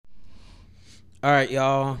All right,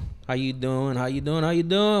 y'all. How you doing? How you doing? How you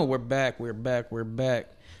doing? We're back. We're back. We're back.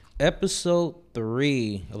 Episode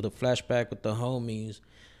 3 of the Flashback with the Homies.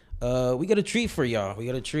 We got a treat for y'all. We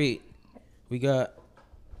got a treat. We got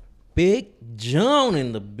Big John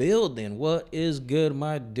in the building. What is good,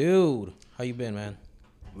 my dude? How you been, man?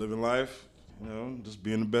 Living life, just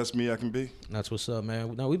being the best me I can be. That's what's up,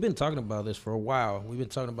 man. Now, we've been talking about this for a while. We've been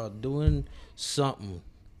talking about doing something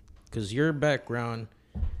because your background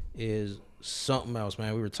is something else,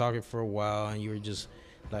 man. We were talking for a while, and you were just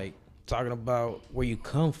like talking about where you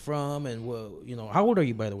come from and how old are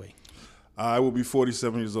you, by the way? I will be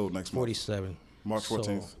 47 years old next month. 47. March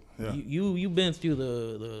 14th. So Yeah. you've been through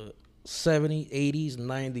the 70s, 80s,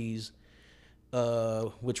 90s,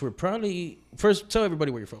 which were probably first. Tell everybody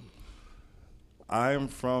where you're from. I am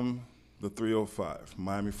from the 305,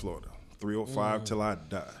 Miami, Florida. 305 till I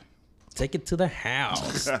die. Take it to the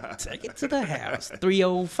house. Take it to the house.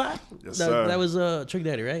 305. Yes, sir. That was Trick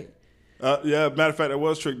Daddy, right? Yeah, matter of fact, that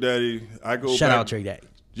was Trick Daddy. I go Shout back, out Trick Daddy.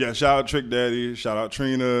 Yeah, shout out Trick Daddy. Shout out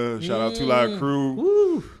Trina. Shout out Two Live Crew.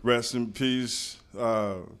 Woo. Rest in peace.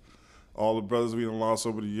 All the brothers we done lost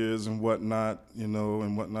over the years and whatnot,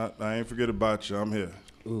 and whatnot. I ain't forget about you. I'm here.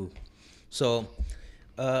 Ooh. So,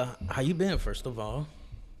 how you been, first of all?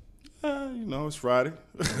 It's Friday.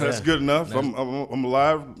 That's good enough. I'm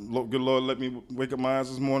alive. Good Lord, let me wake up my eyes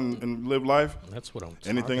this morning and live life. That's what I'm talking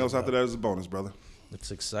Anything else about. after that is a bonus, brother. It's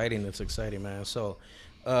exciting. It's exciting, man. So,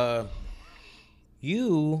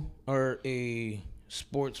 you are a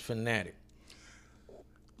sports fanatic.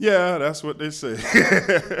 Yeah, that's what they say.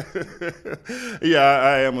 Yeah,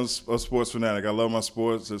 I am a sports fanatic. I love my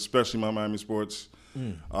sports, especially my Miami sports.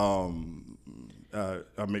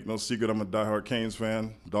 I make no secret I'm a diehard Canes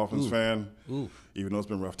fan, Dolphins fan. Ooh. Even though it's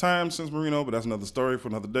been rough times since Marino, but that's another story for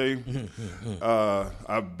another day.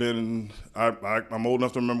 I'm old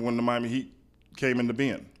enough to remember when the Miami Heat came into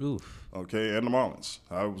being. Oof. Okay, and the Marlins.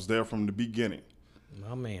 I was there from the beginning.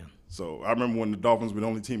 My man. So I remember when the Dolphins were the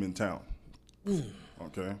only team in town.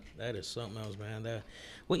 Okay. That is something else, man.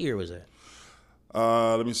 What year was that?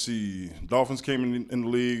 Let me see. Dolphins came in the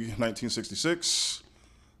league 1966.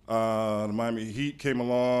 The Miami Heat came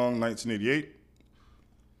along 1988.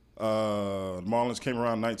 The Marlins came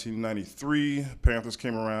around 1993. Panthers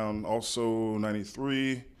came around also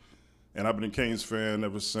 93. And I've been a Canes fan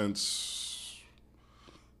ever since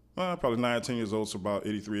probably 9 or 10 years old, so about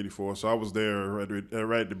 83, 84. So I was there right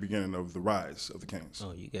at the beginning of the rise of the Canes.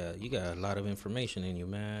 Oh, you got a lot of information in you,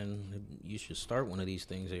 man. You should start one of these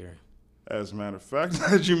things here. As a matter of fact,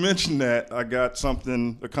 as you mentioned that, I got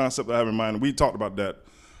a concept I have in mind. We talked about that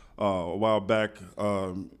a while back,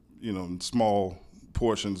 in small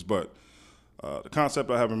portions. But the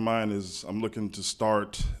concept I have in mind is I'm looking to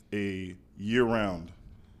start a year-round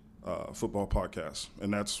football podcast.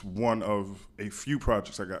 And that's one of a few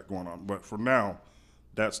projects I got going on. But for now,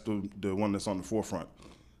 that's the one that's on the forefront.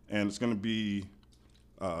 And it's going to be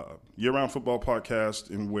a year-round football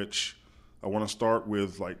podcast in which I want to start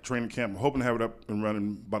with like training camp. I'm hoping to have it up and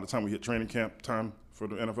running by the time we hit training camp time for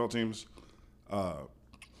the NFL teams.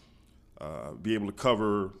 Be able to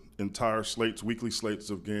cover entire slates, weekly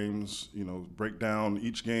slates of games, break down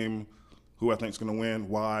each game, who I think is going to win,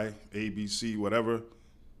 why, A, B, C, whatever.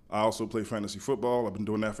 I also play fantasy football. I've been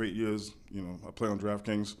doing that for 8 years. I play on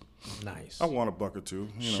DraftKings. Nice. I want a buck or two.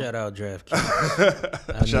 Shout out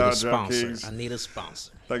DraftKings. Shout out sponsor. DraftKings. I need a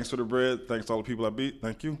sponsor. Thanks for the bread. Thanks to all the people I beat.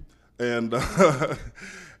 Thank you. And so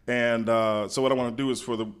what I want to do is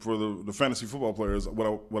for the fantasy football players,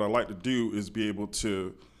 what I like to do is be able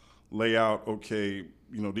to lay out, okay,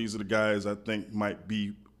 these are the guys I think might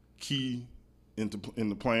be key in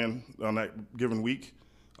the plan on that given week.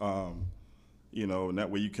 And that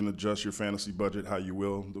way you can adjust your fantasy budget how you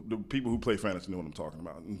will. The people who play fantasy know what I'm talking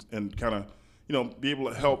about, and kind of, be able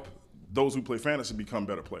to help those who play fantasy become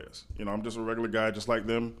better players. I'm just a regular guy just like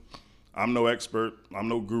them. I'm no expert. I'm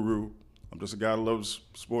no guru. I'm just a guy that loves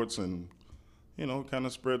sports and, kind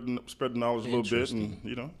of spread the knowledge a little bit.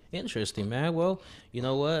 And, Interesting, man. Well, you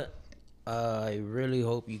know what? I really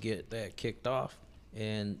hope you get that kicked off.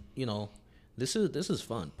 And, this is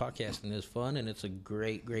fun. Podcasting is fun, and it's a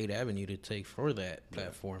great, great avenue to take for that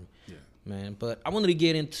platform, man. But I wanted to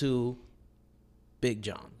get into Big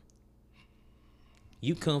John.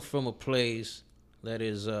 You come from a place that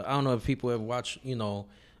is, I don't know if people have watched,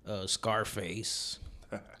 Scarface,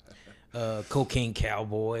 Cocaine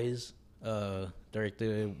Cowboys,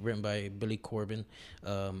 directed, written by Billy Corben.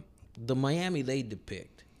 The Miami they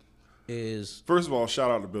depict is... First of all,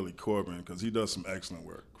 shout out to Billy Corben because he does some excellent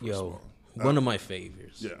work. One of my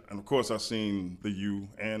favorites. Yeah, and of course I've seen The U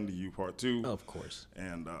and The U Part 2. Of course.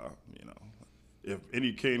 And, if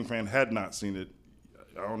any Cane fan had not seen it,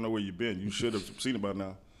 I don't know where you've been. You should have seen it by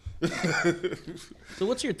now. So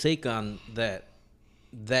what's your take on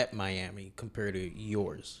that Miami compared to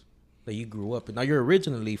yours that you grew up in? Now you're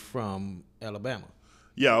originally from Alabama.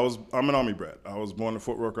 Yeah, I'm an Army brat. I was born in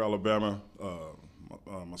Fort Worth, Alabama.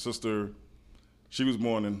 My sister, she was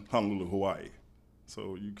born in Honolulu, Hawaii.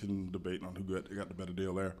 So you can debate on who got the better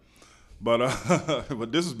deal there. But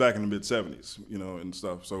but this is back in the mid-'70s, and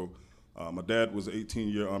stuff. So my dad was an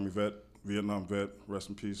 18-year Army vet, Vietnam vet, rest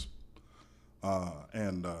in peace.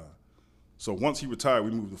 So once he retired,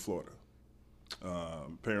 we moved to Florida.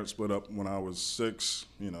 Parents split up when I was 6,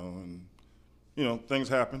 and things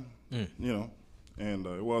happen, and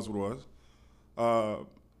it was what it was.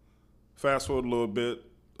 Fast forward a little bit,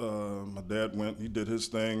 my dad he did his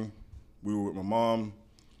thing. We were with my mom,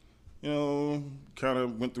 kind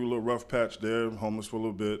of went through a little rough patch there, homeless for a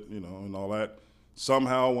little bit, and all that.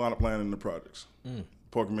 Somehow wound up landing in the projects,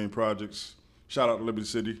 Porcupine Projects. Shout out to Liberty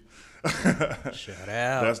City. Shout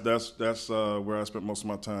out. That's where I spent most of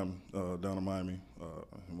my time down in Miami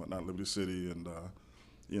and whatnot, Liberty City, and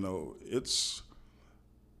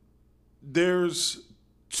there's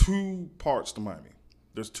 2 parts to Miami.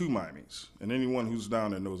 There's 2 Miamis, and anyone who's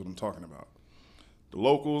down there knows what I'm talking about. The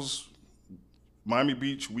locals, Miami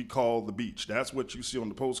Beach, we call the beach. That's what you see on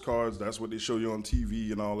the postcards. That's what they show you on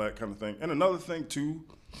TV and all that kind of thing. And another thing too,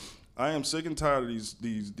 I am sick and tired of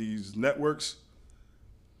these networks.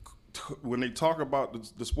 When they talk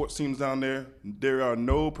about the sports teams down there, there are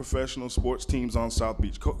no professional sports teams on South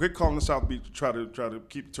Beach. Quit calling the South Beach to try to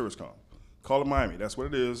keep the tourists calm. Call it Miami. That's what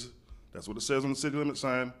it is. That's what it says on the city limit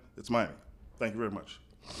sign. It's Miami. Thank you very much.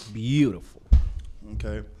 Beautiful.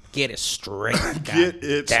 Okay. Get it straight. Get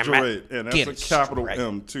it straight. And that's a capital straight.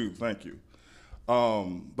 M too. Thank you.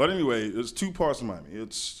 But anyway, there's 2 parts of Miami.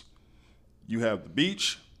 You have the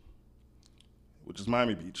beach, which is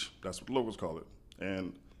Miami Beach. That's what the locals call it.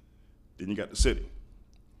 And then you got the city.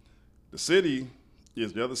 The city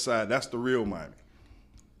is the other side. That's the real Miami.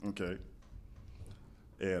 Okay.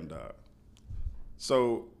 And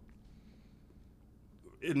so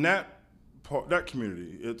in that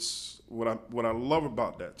community, it's what I love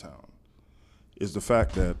about that town is the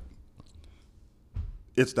fact that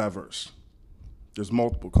it's diverse. There's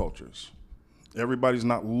multiple cultures. Everybody's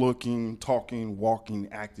not looking, talking, walking,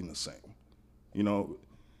 acting the same.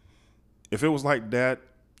 If it was like that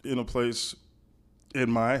in a place,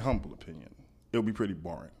 in my humble opinion, it would be pretty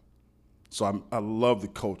boring. So I love the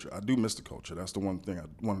culture. I do miss the culture. That's one of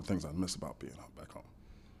the things I miss about being back home.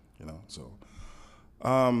 So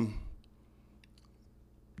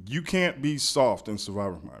you can't be soft and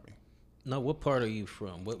survive in Miami. Now, what part are you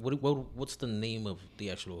from? What's the name of the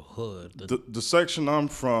actual hood? The section I'm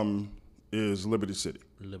from is Liberty City.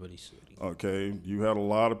 Liberty City. Okay, you had a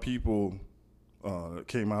lot of people that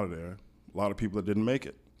came out of there. A lot of people that didn't make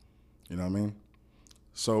it. You know what I mean?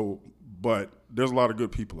 So, but there's a lot of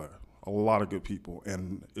good people there. A lot of good people,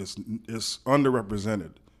 and it's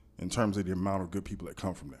underrepresented in terms of the amount of good people that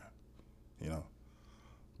come from there.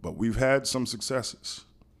 But we've had some successes.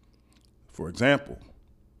 For example,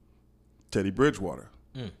 Teddy Bridgewater,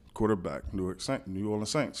 quarterback, New Orleans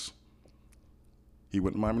Saints. He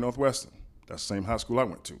went to Miami Northwestern. That's the same high school I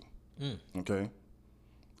went to. Okay?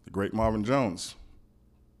 The great Marvin Jones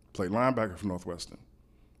played linebacker for Northwestern.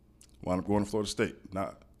 Wound up going to Florida State.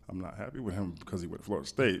 I'm not happy with him because he went to Florida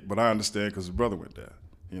State, but I understand because his brother went there,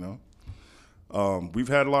 We've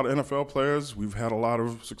had a lot of NFL players. We've had a lot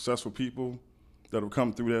of successful people that have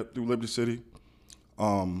come through Liberty City.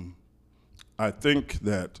 I think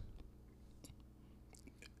that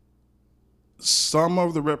some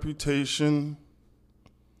of the reputation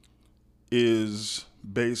is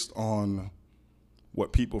based on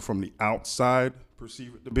what people from the outside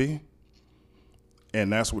perceive it to be,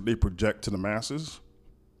 and that's what they project to the masses.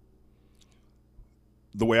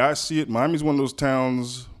 The way I see it, Miami's one of those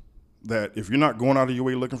towns that if you're not going out of your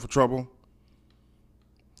way looking for trouble,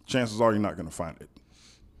 chances are you're not going to find it.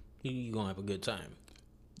 You're going to have a good time.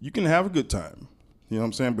 You can have a good time, you know what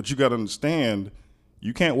I'm saying? But you got to understand,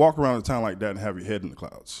 you can't walk around a town like that and have your head in the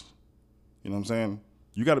clouds. You know what I'm saying?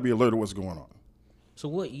 You got to be alert to what's going on. So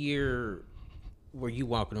what year were you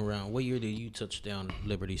walking around? What year did you touch down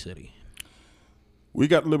Liberty City? We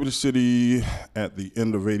got Liberty City at the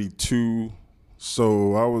end of '82.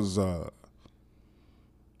 So I was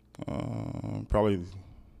probably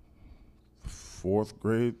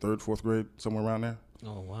third, fourth grade, somewhere around there.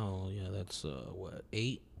 Oh, wow. Yeah, that's,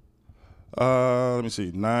 8? Let me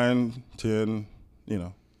see, 9, 10,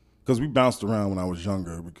 because we bounced around when I was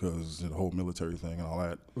younger because of the whole military thing and all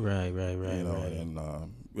that. Right. And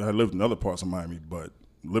I lived in other parts of Miami, but,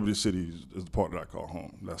 Liberty City is the part that I call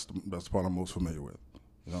home. That's the part I'm most familiar with.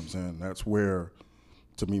 You know what I'm saying? That's where,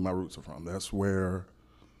 to me, my roots are from. That's where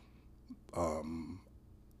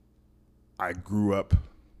I grew up.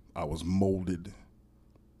 I was molded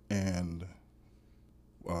and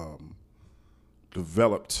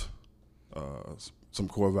developed some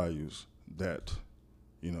core values that,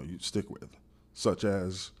 you know, you stick with, such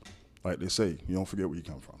as, like they say, you don't forget where you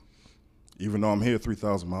come from. Even though I'm here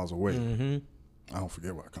 3,000 miles away, I don't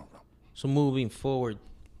forget where I come from. So moving forward,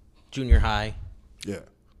 junior high. Yeah.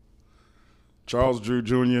 Charles Drew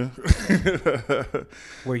Jr.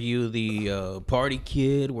 Were you the party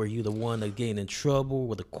kid? Were you the one that getting in trouble?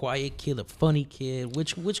 Were the quiet kid, the funny kid?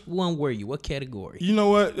 Which one were you? What category? You know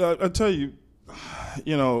what? I tell you,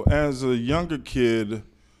 you know, as a younger kid,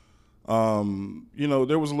 you know,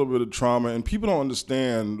 there was a little bit of trauma, and people don't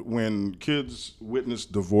understand when kids witness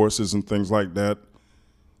divorces and things like that.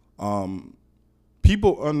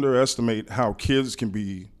 People underestimate how kids can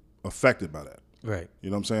be affected by that. Right.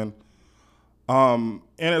 You know what I'm saying? And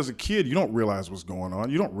as a kid, you don't realize what's going on.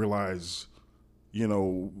 You don't realize, you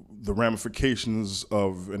know, the ramifications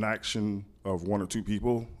of an action of one or two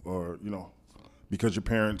people, or, you know, because your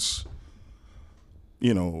parents,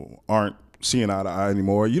 you know, aren't seeing eye to eye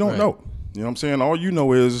anymore. You don't know. You know what I'm saying? All you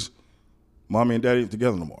know is mommy and daddy ain't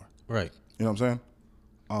together no more. Right. You know what I'm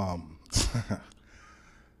saying?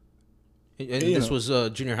 And this was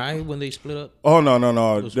junior high when they split up? Oh, no.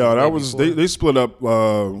 That was before? they split up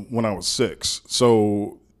when I was 6.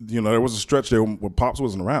 So, you know, there was a stretch there where Pops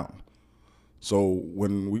wasn't around. So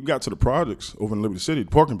when we got to the projects over in Liberty City, the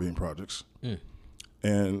Pork and Bean projects,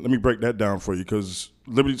 and let me break that down for you, because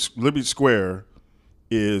Liberty Square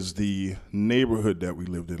is the neighborhood that we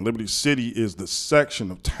lived in. Liberty City is the section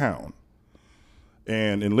of town.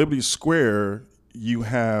 And in Liberty Square, you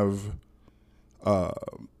have a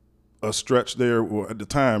stretch there. Well, at the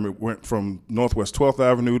time, it went from Northwest 12th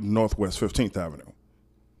Avenue to Northwest 15th Avenue.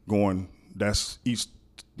 That's east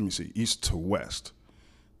to west.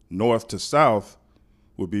 North to south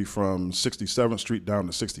would be from 67th Street down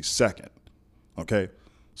to 62nd. Okay?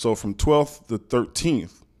 So from 12th to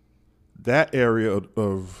 13th, that area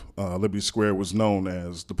of Liberty Square was known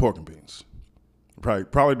as the Pork and Beans.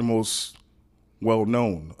 Probably the most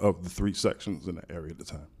well-known of the 3 sections in that area at the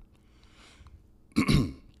time.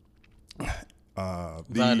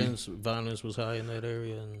 Violence was high in that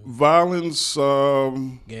area. And violence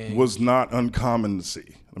was not uncommon to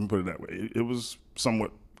see. Let me put it that way. It was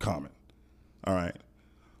somewhat common. All right.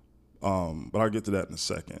 But I'll get to that in a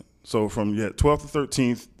second. So from 12th to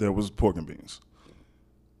 13th, there was Pork and Beans.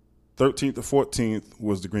 13th to 14th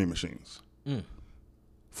was the Green Machines.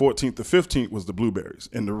 14th to 15th was the Blueberries.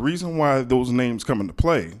 And the reason why those names come into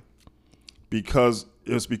play, because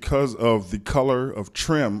of the color of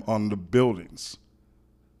trim on the buildings.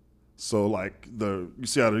 So like you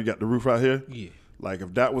see how you got the roof out here? Yeah. Like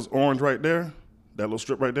if that was orange right there, that little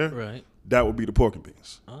strip right there, right, that would be the Pork and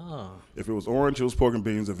Beans. Ah. If it was orange, it was Pork and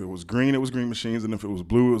Beans. If it was green, it was Green Machines. And if it was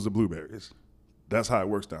blue, it was the Blueberries. That's how it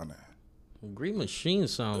works down there. Green Machine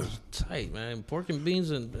sounds tight, man. Pork and beans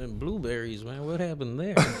and blueberries, man. What happened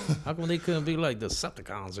there? How come they couldn't be like the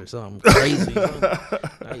Decepticons or something crazy?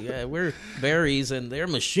 Yeah, we're berries and they're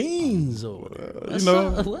machines over there. You know,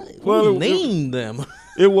 who named them?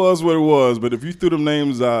 It was what it was. But if you threw them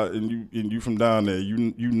names out and you from down there,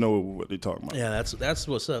 you know what they talking about. Yeah, that's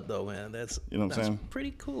what's up though, man. That's you know what I'm saying.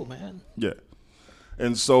 Pretty cool, man. Yeah,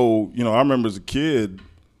 and so I remember as a kid.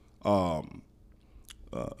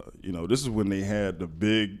 This is when they had the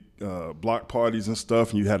big block parties and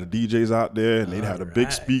stuff, and you had the DJs out there, and they'd have the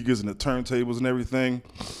big speakers and the turntables and everything.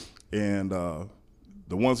 And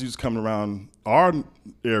the ones who was coming around our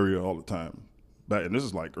area all the time, and this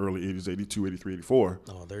is like early 80s, 82, 83, 84.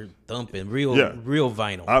 Oh, they're thumping real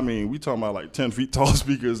vinyl. I mean, we talking about like 10 feet tall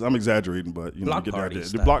speakers. I'm exaggerating, but block you get party that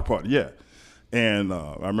style. The block party, yeah. And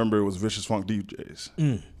I remember it was Vicious Funk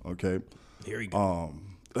DJs. Okay. Here you go.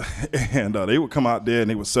 And they would come out there and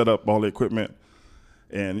they would set up all the equipment,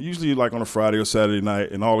 and usually like on a Friday or Saturday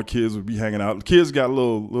night, and all the kids would be hanging out. The kids got a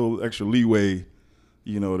little extra leeway,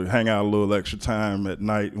 to hang out a little extra time at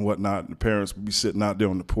night and whatnot. And the parents would be sitting out there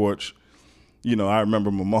on the porch. I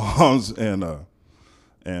remember my mom's and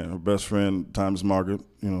her best friend, Thomas Margaret,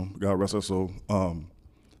 God rest her soul.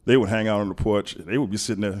 They would hang out on the porch, and they would be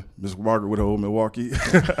sitting there, Miss Margaret with her old Milwaukee,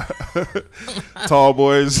 tall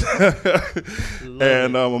boys,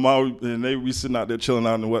 and my mom, and they would be sitting out there chilling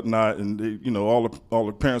out and whatnot, and they, all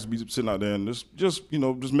the parents would be sitting out there and just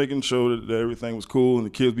making sure that everything was cool, and the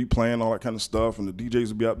kids be playing all that kind of stuff, and the DJs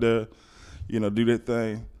would be out there, do their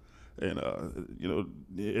thing, And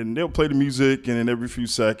and they'll play the music, and then every few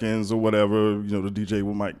seconds or whatever, the DJ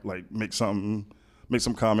will might like make some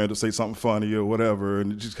comment or say something funny or whatever,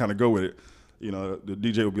 and just kind of go with it. The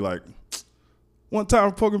DJ will be like, "One time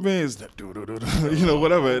for Poker Beans,"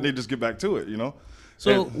 whatever, and they just get back to it.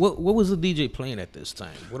 So what was the DJ playing at this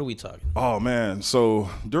time? What are we talking? Oh man, so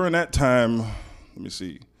during that time, let me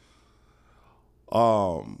see.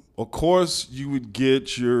 Of course, you would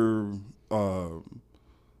get your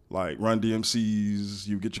like Run DMC's,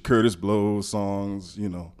 you get your Curtis Blow songs,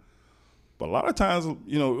 But a lot of times,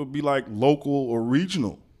 it would be like local or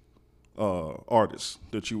regional artists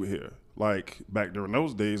that you would hear. Like back during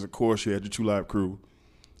those days, of course, you had your Two Live Crew.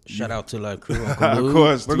 Shout out to Live Crew. Uncle Lou. Of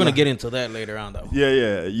course. We're going to get into that later on, though.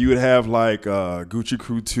 Yeah. You would have like Gucci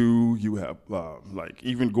Crew 2. You have like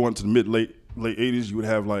even going to the late 80s, you would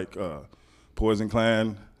have like Poison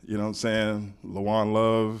Clan, you know what I'm saying? Lawan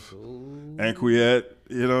Love, Anquiet,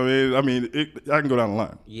 you know what I mean? I can go down the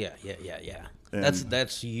line. Yeah. And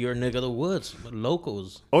that's your neck of the woods,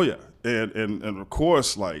 locals. Oh yeah, and of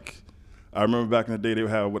course, like I remember back in the day, they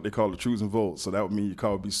would have what they call the trues and volts. So that would mean your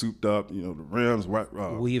car would be souped up, the rims.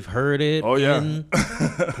 We've heard it. Oh yeah,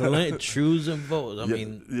 trues and volts. I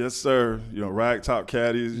mean, yes sir. Rag top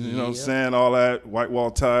caddies. You know what I'm saying? All that white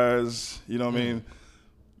wall tires. You know what I mean?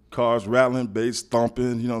 Cars rattling, bass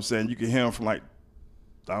thumping. You know what I'm saying? You can hear them from like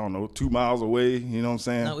 2 miles away. You know what I'm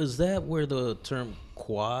saying? Now is that where the term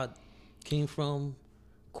quad came from?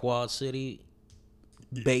 Quad City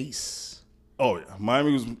bass. Oh yeah,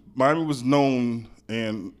 Miami was known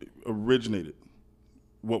and originated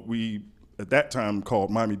what we at that time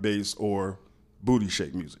called Miami bass or booty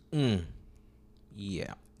shake music.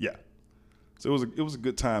 Yeah. So it was a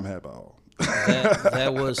good time had by all.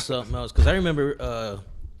 That was something else because I remember.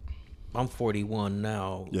 I'm 41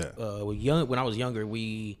 now. Yeah. When I was younger,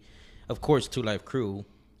 we, of course, Two Live Crew.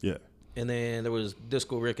 Yeah. And then there was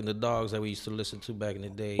Disco Rick and the Dogs that we used to listen to back in the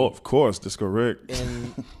day. Oh, of course, Disco Rick.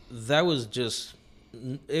 And that was just,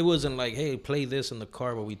 it wasn't like, hey, play this in the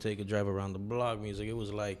car while we take a drive around the block music. It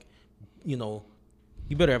was like, you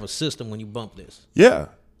better have a system when you bump this. Yeah.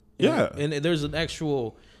 And there's an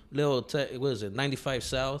actual little, what is it, 95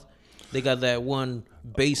 South? They got that one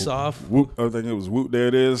bass off. Whoop, I think it was Whoop, There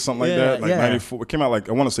It Is, something like that. Like 94. It came out like,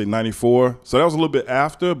 I want to say 94. So that was a little bit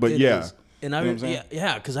after, but yeah. Is. And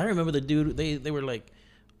because I remember the dude, they were like,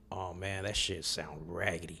 oh man, that shit sound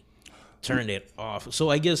raggedy. Turn it off. So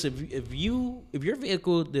I guess if your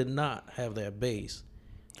vehicle did not have that bass.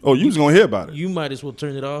 Oh, you was going to hear about it. You might as well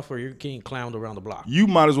turn it off or you're getting clowned around the block. You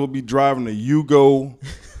might as well be driving a Yugo.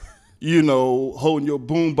 Holding your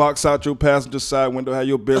boom box out your passenger side window, have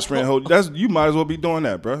your best friend hold. You might as well be doing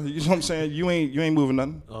that, bro. You know what I'm saying? You ain't moving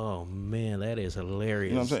nothing. Oh man, that is hilarious.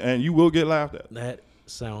 You know what I'm saying? And you will get laughed at. That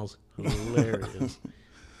sounds hilarious.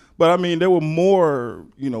 But I mean, there were more,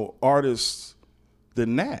 artists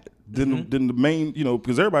than that, than the main,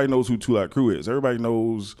 because everybody knows who Two Live Crew is. Everybody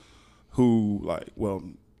knows who, like,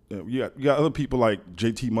 you got other people like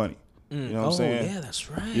JT Money. You know what I'm saying? Oh yeah, that's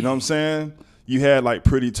right. You know what I'm saying? You had like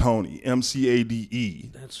Pretty Tony,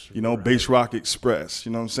 MCADE, that's Bass Rock Express,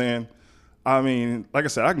 you know what I'm saying? I mean, like I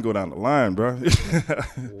said, I can go down the line, bro.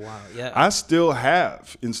 Wow, yeah. I still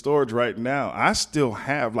have in storage right now. I still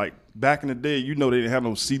have, like back in the day, they didn't have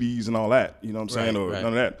no CDs and all that, you know what I'm saying, or none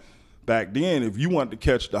of that. Back then, if you wanted to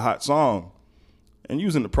catch the hot song and you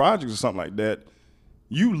was in the projects or something like that,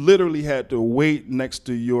 you literally had to wait next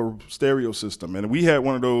to your stereo system. And we had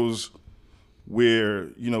one of those where,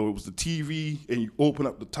 it was the TV and you open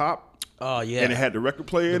up the top. Oh, yeah. And it had the record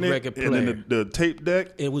player in it. And then the tape deck.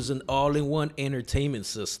 It was an all-in-one entertainment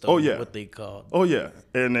system. Oh, yeah. What they called. Oh, yeah.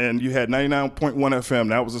 And then you had 99.1 FM.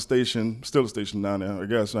 That was a station, still a station down there, I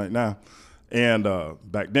guess, right now. And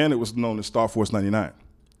back then it was known as Star Force 99.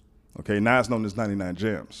 Okay, now it's known as 99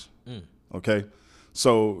 Jams. Okay?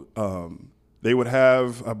 So they would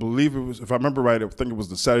have, I believe it was, if I remember right, I think it was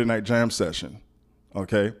the Saturday Night Jam session.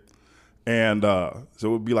 Okay? And so it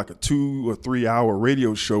would be like a 2 or 3 hour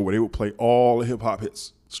radio show where they would play all the hip hop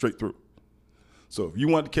hits straight through. So if you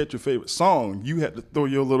wanted to catch your favorite song, you had to throw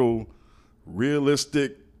your little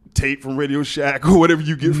realistic tape from Radio Shack or whatever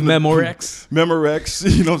you get from Memorex. Memorex,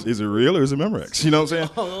 is it real or is it Memorex? You know what I'm saying?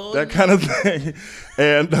 Oh. That kind of thing.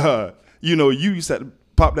 And you used to have to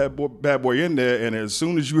pop that bad boy in there, and as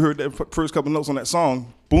soon as you heard that first couple notes on that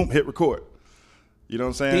song, boom, hit record. You know what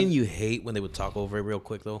I'm saying? Didn't you hate when they would talk over it real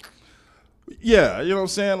quick though? Yeah, you know what I'm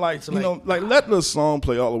saying? Like, let the song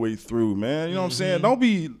play all the way through, man. You know what I'm saying? Don't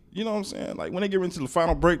be, you know what I'm saying? Like, when they get into the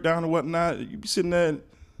final breakdown or whatnot, you be sitting there and,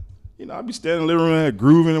 you know, I'd be standing in the living room,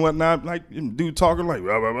 grooving and whatnot, like dude talking like,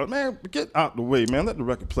 blah, blah, blah. Man, get out the way, man. Let the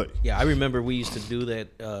record play. Yeah, I remember we used to do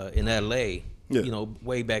that in L.A., Yeah. you know,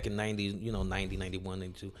 way back in 90s, you know, 90, 91,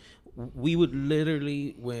 92. We would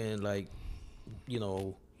literally, when, like, you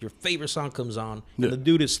know, your favorite song comes on Yeah. and the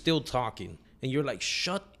dude is still talking and you're like,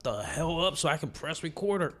 shut the hell up so I can press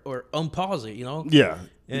record or unpause it, you know? Yeah.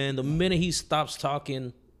 And the minute he stops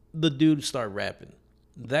talking, the dude start rapping.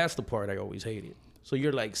 That's the part I always hated. So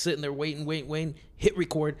you're like sitting there waiting, hit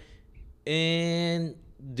record, and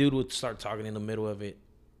dude would start talking in the middle of it.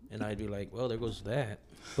 And I'd be like, well, there goes that.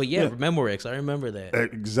 But yeah, Memorex, I remember that.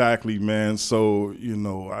 Exactly, man. So, you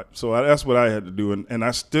know, that's what I had to do. And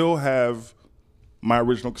I still have my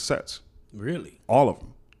original cassettes, Really? all of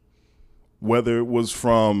them. Whether it was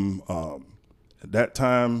from, at that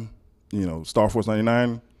time, you know, Star Force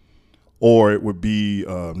 99, or it would be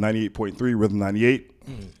 98.3, Rhythm 98.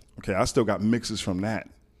 Okay, I still got mixes from that.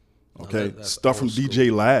 Okay, that's stuff from old school.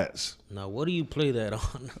 DJ Laz. Now, what do you play that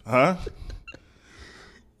on? Huh?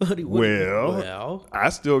 Well, I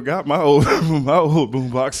still got my old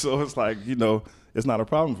boombox, so it's like, you know, it's not a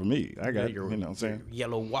problem for me. I got, your, you know what I'm saying?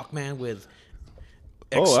 yellow Walkman with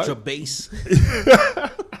Oh, extra bass.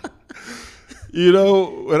 You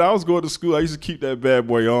know, when I was going to school, I used to keep that bad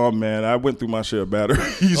boy on, man. I went through my share of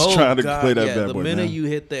batteries trying to play that bad boy, The minute man. you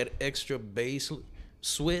hit that extra bass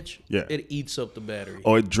switch, Yeah. it eats up the battery.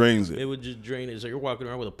 Oh, it drains it. It would just drain it. So you're walking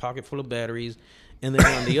around with a pocket full of batteries, and then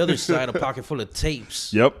on the other side, a pocket full of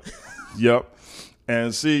tapes. Yep.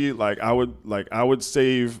 And see, like I would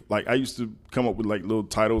save, like I used to come up with like little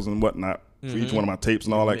titles and whatnot for each one of my tapes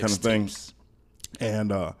and all that kind of thing. Mixtapes.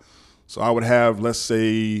 And so I would have, let's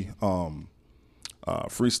say,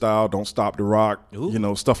 freestyle, don't stop the rock, Ooh. you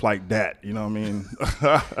know, stuff like that. You know what I mean?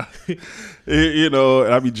 You know,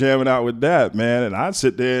 and I'd be jamming out with that, man. And I'd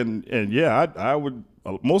sit there and yeah, I would.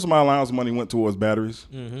 Most of my allowance money went towards batteries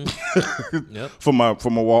Yep. for my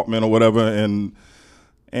Walkman or whatever,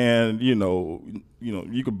 and you know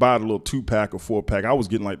you could buy the little 2-pack or 4-pack. I was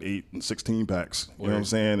getting like 8 and 16 packs. You know what I'm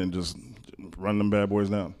saying, and just run them bad boys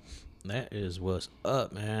down. That is what's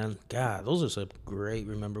up, man. God, those are some great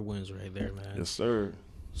remember wins right there, man. Yes, sir.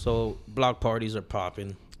 So block parties are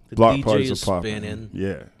popping. The Block DJ parties is are popping. spinning.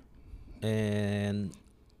 Yeah. And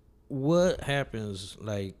what happens,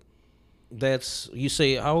 like, that's, you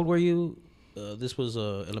say, how old were you? This was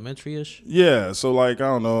elementary-ish? Yeah, so like, I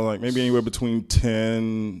don't know, like maybe anywhere between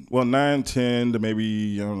 9, 10 to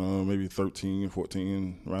maybe, I don't know, maybe 13,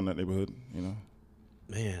 14, around that neighborhood, you know.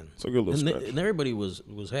 Man. So a good little scratch. And everybody was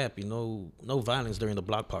happy. No violence during the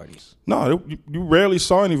block parties. No, you rarely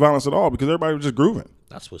saw any violence at all because everybody was just grooving.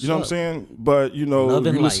 That's what's You know up. what I'm saying? But, you know, Love if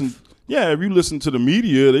and you listen, life. if you listen to the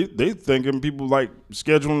media, they thinking people like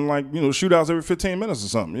scheduling like, you know, shootouts every 15 minutes or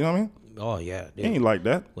something. You know what I mean? Oh, yeah. It ain't like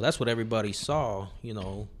that. Well, that's what everybody saw, you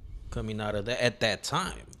know, coming out of that at that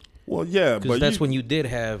time. Well, yeah, Because but that's when you did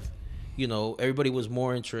have, you know, everybody was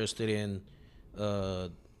more interested in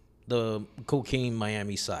the cocaine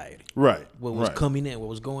Miami side. right. What was right. coming in, what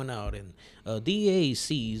was going out. And DEA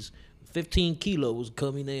sees 15 kilos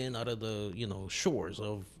coming in out of the, you know, shores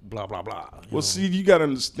of blah, blah, blah. Well, see, you got to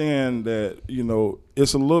understand that, you know,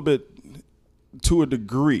 it's a little bit, to a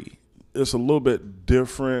degree, it's a little bit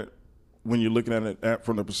different when you're looking at it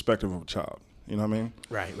from the perspective of a child. You know what I mean?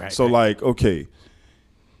 Right. So, like, okay,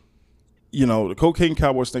 you know, the Cocaine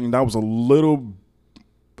Cowboys thing, that was a little,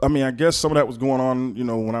 I mean, I guess some of that was going on, you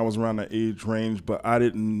know, when I was around that age range, but I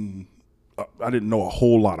didn't know a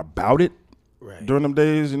whole lot about it Right. during them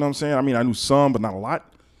days. You know what I'm saying? I mean, I knew some, but not a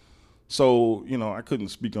lot. So, you know, I couldn't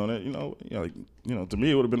speak on it. To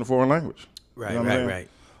me, it would have been a foreign language. Right, You know what I'm saying? right.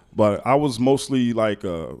 But I was mostly like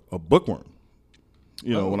a bookworm,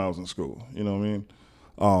 you know, Oh. when I was in school. You know what I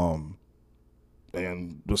mean?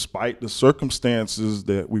 And despite the circumstances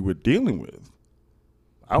that we were dealing with,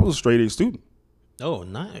 I was a straight A student. Oh,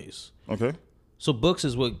 nice. Okay. So books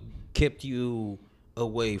is what kept you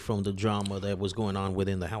away from the drama that was going on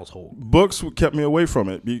within the household. Books kept me away from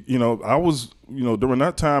it. You know, I was, you know, during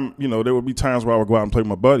that time, you know, there would be times where I would go out and play with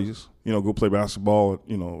my buddies, you know, go play basketball,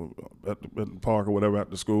 you know, at the park or whatever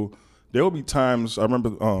after school. There would be times, I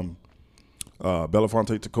remember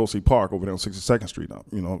Belafonte Tacosi Park over there on 62nd Street.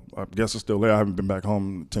 You know, I guess it's still there. I haven't been back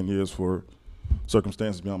home in 10 years for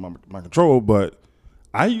circumstances beyond my control, but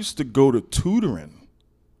I used to go to tutoring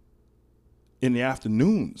in the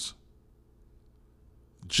afternoons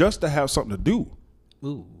just to have something to do.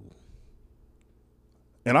 Ooh.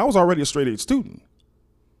 And I was already a straight A student.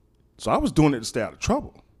 So I was doing it to stay out of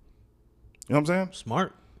trouble. You know what I'm saying?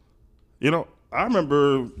 Smart. You know, I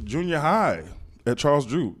remember junior high at Charles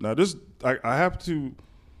Drew. Now, this, I have to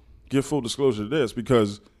give full disclosure to this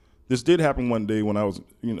because this did happen one day when I was,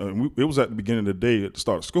 it was at the beginning of the day at the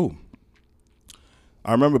start of school.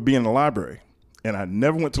 I remember being in the library, and I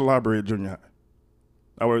never went to the library at junior high.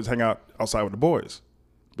 I would always hang out outside with the boys.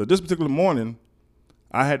 But this particular morning,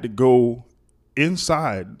 I had to go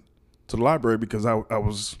inside to the library because I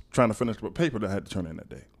was trying to finish up a paper that I had to turn in that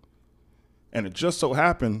day. And it just so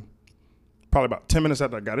happened, probably about 10 minutes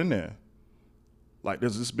after I got in there, like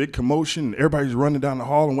there's this big commotion, everybody's running down the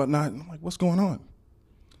hall and whatnot. And I'm like, what's going on?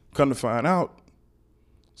 Come to find out,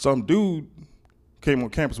 some dude came on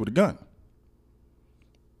campus with a gun.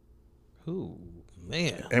 Ooh,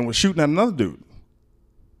 man. And was shooting at another dude.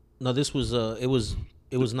 No, this was it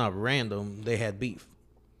was not random. They had beef.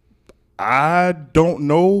 I don't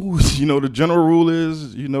know. The general rule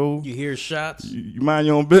is, You hear shots. you mind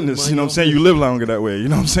your own business. You know what I'm saying? You live longer that way. You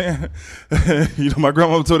know what I'm saying? My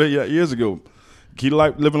grandmother told that years ago. Key to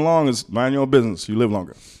life living long is mind your own business. You live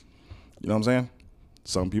longer. You know what I'm saying?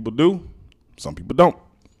 Some people do. Some people don't.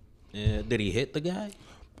 Did he hit the guy?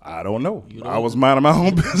 I don't know. I was minding my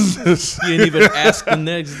own business. You didn't even ask the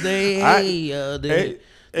next day.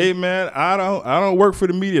 Hey man, I don't work for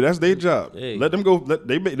the media. That's their job. Hey. Let them go.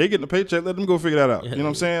 They getting a paycheck. Let them go figure that out. You know what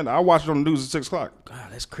I'm saying? I watch it on the news at 6:00.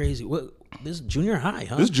 God, that's crazy. What? This is junior high,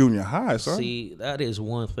 huh? This junior high, son. See, that is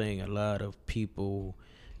one thing a lot of people,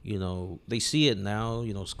 they see it now,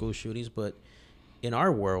 school shootings, but in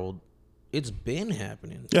our world, it's been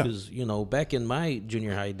happening. Yeah. Because, back in my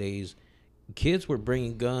junior high days, kids were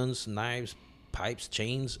bringing guns, knives, pipes,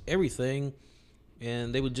 chains, everything,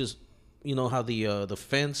 and they would just, how the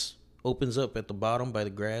fence opens up at the bottom by the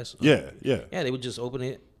grass? Yeah. Yeah, they would just open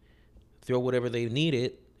it, throw whatever they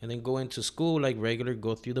needed, and then go into school like regular,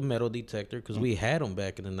 go through the metal detector, because we had them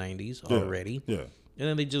back in the 90s already. Yeah. And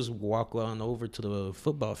then they just walk on over to the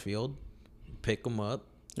football field, pick them up,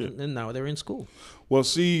 and now they're in school. Well,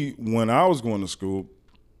 see, when I was going to school,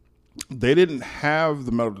 they didn't have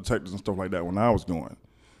the metal detectors and stuff like that when I was going.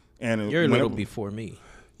 And You're a little before me.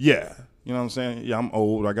 Yeah. You know what I'm saying? Yeah, I'm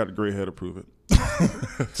old. I got a gray hair to prove it.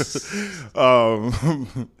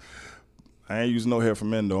 I ain't using no hair for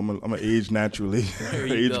men, though. I'm gonna age naturally,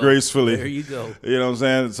 age gracefully. There you go. You know what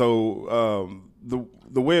I'm saying? So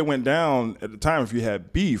the way it went down at the time, if you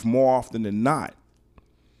had beef, more often than not,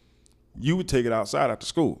 you would take it outside after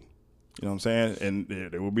school. You know what I'm saying?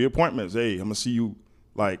 And there would be appointments. Hey, I'm gonna see you.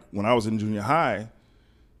 Like when I was in junior high,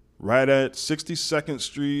 right at 62nd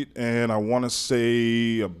Street, and I want to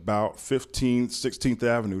say about 15th, 16th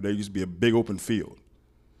Avenue, there used to be a big open field.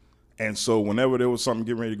 And so whenever there was something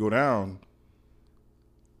getting ready to go down,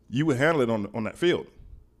 you would handle it on that field.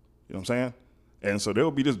 You know what I'm saying? And so there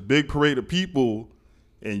would be this big parade of people,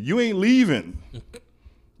 and you ain't leaving.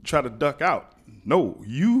 Try to duck out. No,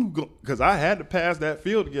 you go, because I had to pass that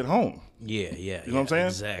field to get home. Yeah. You know what I'm saying?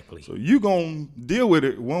 Exactly. So you going to deal with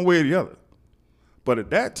it one way or the other. But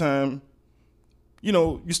at that time,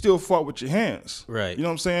 you still fought with your hands. Right. You know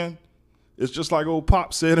what I'm saying? It's just like old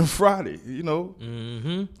Pop said on Friday,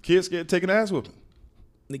 Mm-hmm. Kids get taken ass whooping.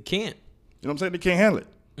 They can't. You know what I'm saying? They can't handle it.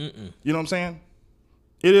 Mm-mm. You know what I'm saying?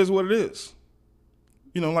 It is what it is.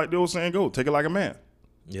 Like the old saying go, take it like a man.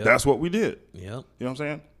 Yep. That's what we did. Yep. You know what I'm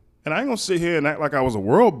saying? And I ain't gonna sit here and act like I was a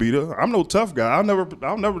world beater. I'm no tough guy. I'll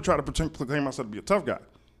never try to proclaim myself to be a tough guy.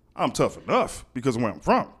 I'm tough enough because of where I'm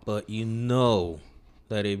from. But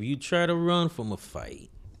that if you try to run from a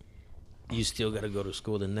fight, you still got to go to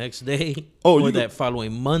school the next day or that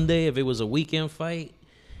following Monday if it was a weekend fight,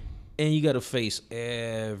 and you got to face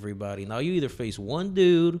everybody. Now you either face one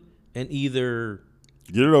dude and either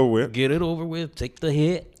get it over with, take the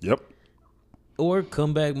hit. Yep. Or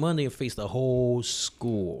come back Monday and face the whole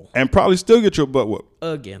school. And probably still get your butt whooped.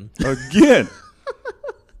 Again. You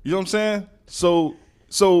know what I'm saying? So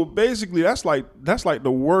basically that's like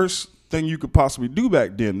the worst thing you could possibly do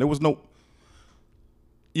back then. There was no,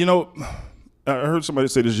 I heard somebody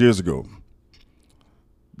say this years ago.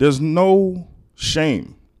 There's no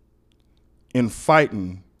shame in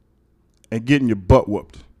fighting and getting your butt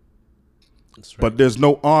whooped. That's right. But there's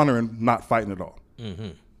no honor in not fighting at all. Mm-hmm.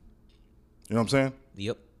 You know what I'm saying?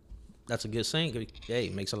 Yep. That's a good saying. Hey,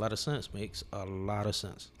 it makes a lot of sense. Makes a lot of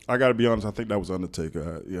sense. I got to be honest. I think that was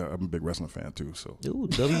Undertaker. I'm a big wrestling fan too. So. Ooh,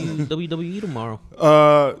 WWE tomorrow.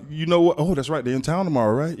 You know what? Oh, that's right. They're in town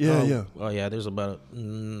tomorrow, right? Yeah. Oh yeah. There's about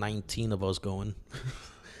 19 of us going.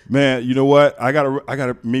 Man, you know what? I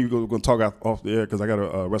gotta. Maybe we're gonna talk off the air because I got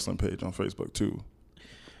a wrestling page on Facebook too.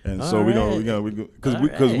 And so we're gonna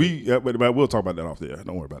but we'll talk about that off the air.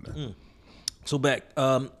 Don't worry about that. So back.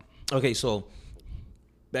 Okay, so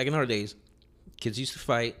back in our days, kids used to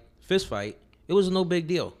fight, fist fight. It was no big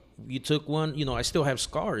deal. You took one, I still have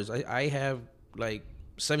scars. I have like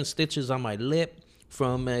 7 stitches on my lip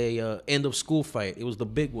from a end of school fight. It was the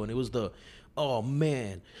big one. It was the, oh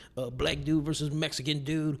man, black dude versus Mexican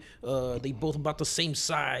dude. They both about the same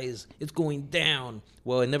size. It's going down.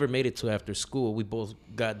 Well, it never made it to after school. We both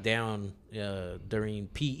got down during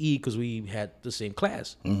PE because we had the same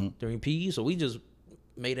class during PE. So we just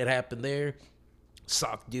made it happen there.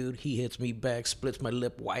 Sock dude, he hits me back, splits my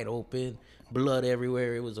lip wide open, blood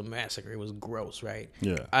everywhere. It was a massacre. It was gross, right?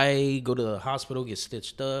 Yeah. I go to the hospital, get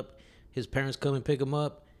stitched up. His parents come and pick him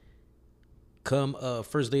up. Come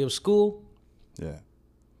first day of school, Yeah.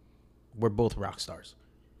 we're both rock stars.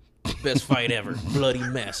 Best fight ever. Bloody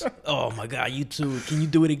mess. Oh my God, you two. Can you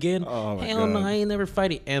do it again? Oh my Hell no, God. I ain't never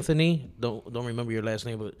fighting. Anthony, don't remember your last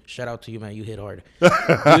name, but shout out to you, man. You hit hard.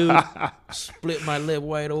 Dude, split my lip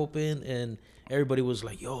wide open, and everybody was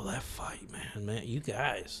like, yo, that fight, man, you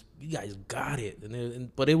guys got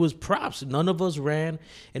it. But it was props. None of us ran,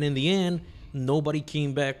 and in the end, nobody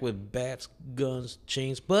came back with bats, guns,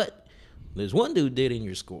 chains, but there's one dude did in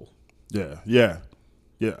your school. Yeah.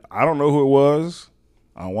 I don't know who it was.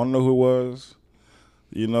 I don't want to know who it was.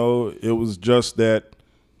 You know, it was just that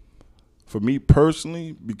for me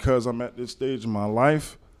personally, because I'm at this stage in my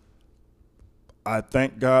life, I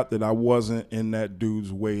thank God that I wasn't in that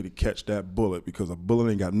dude's way to catch that bullet, because a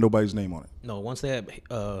bullet ain't got nobody's name on it. No, once that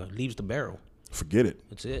leaves the barrel, Forget it.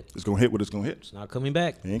 that's it. It's going to hit what it's going to hit. It's not coming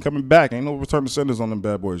back. It ain't coming back. Ain't no return to senders on them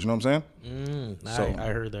bad boys. You know what I'm saying? So- I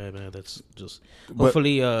heard that, man. That's just But-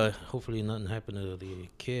 hopefully nothing happened to the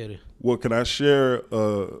kid. Well, can I share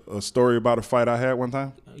a story about a fight I had one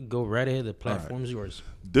time? Go right ahead. The platform's yours.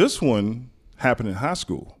 This one happened in high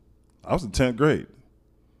school. I was in 10th grade.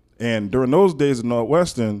 And during those days at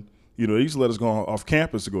Northwestern, you know, they used to let us go off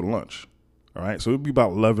campus to go to lunch. All right. So it would be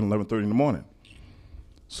about 11:30 in the morning.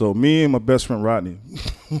 So me and my best friend Rodney,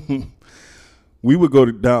 we would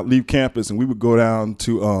leave campus, and we would go down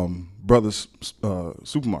to Brothers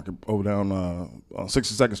Supermarket over down on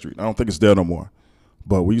 62nd Street. I don't think it's there no more.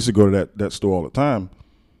 But we used to go to that store all the time.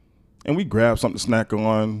 And we grab something to snack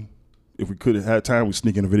on. If we could have had time, we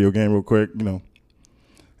sneak in a video game real quick, you know.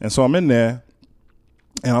 And so I'm in there,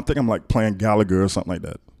 and I think I'm like playing Gallagher or something like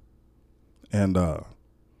that. And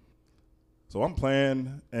so I'm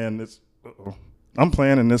playing, and this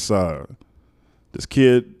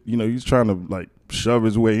kid, you know, he's trying to like shove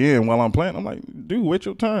his way in while I'm playing. I'm like, dude, wait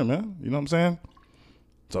your turn, man. You know what I'm saying?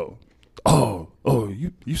 So,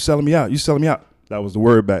 you selling me out. You selling me out. That was the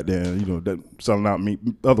word back then, you know, that selling out me,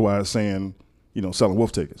 otherwise saying, you know, selling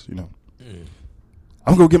wolf tickets, you know.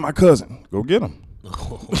 I'm going to get my cousin. Go get him.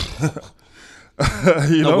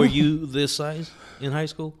 You know? Were you this size in high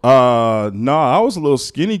school? No, I was a little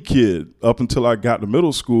skinny kid up until I got to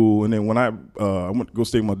middle school. And then when I went to go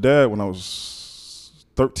stay with my dad when I was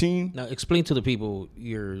 13. Now, explain to the people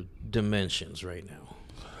your dimensions right now.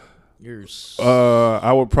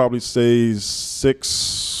 I would probably say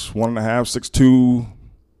 6'1.5",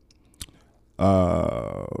 6'2",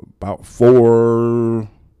 about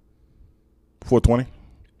 420.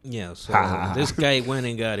 Yeah, so this guy went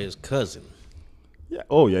and got his cousin. Yeah.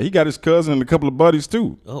 Oh yeah, he got his cousin and a couple of buddies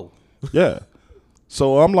too. Oh. Yeah.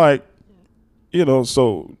 So I'm like, you know,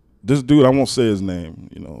 so this dude, I won't say his name,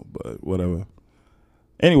 you know, but whatever.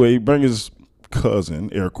 Anyway, he bring his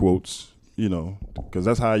cousin, air quotes, you know, because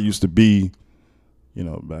that's how I used to be, you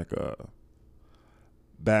know, back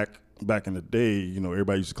in the day. You know,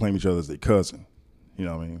 everybody used to claim each other as their cousin. You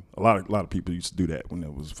know what I mean? A lot of people used to do that when there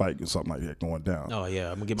was a fight or something like that going down. Oh yeah,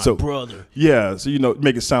 I'm gonna get my brother. Yeah, so you know,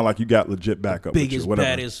 make it sound like you got legit backup. Biggest, whatever.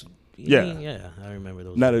 baddest. Yeah, I remember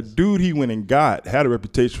those. Now the dude he went and got had a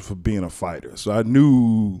reputation for being a fighter, so I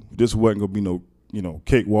knew this wasn't gonna be no, you know,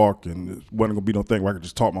 cakewalk, and it wasn't gonna be no thing where I could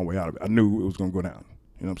just talk my way out of it. I knew it was gonna go down.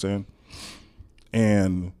 You know what I'm saying?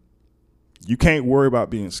 And you can't worry about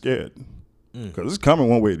being scared because it's coming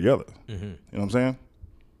one way or the other. Mm-hmm. You know what I'm saying?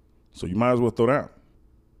 So you might as well throw down.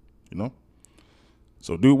 You know?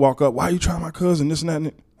 So dude walk up, why you trying my cousin, this and that?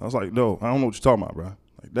 And I was like, no, I don't know what you're talking about, bro.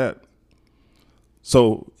 Like that.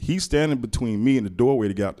 So he's standing between me and the doorway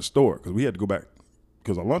to get out the store because we had to go back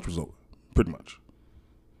because our lunch was over, pretty much.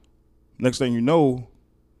 Next thing you know,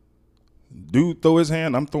 dude throw his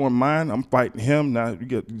hand, I'm throwing mine, I'm fighting him. Now you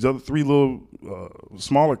get these other three little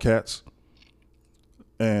smaller cats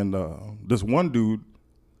and this one dude,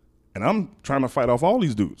 and I'm trying to fight off all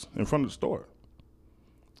these dudes in front of the store.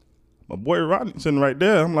 My boy Rodney sitting right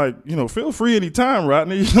there. I'm like, you know, feel free anytime,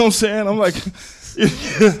 Rodney. You know what I'm saying? I'm like,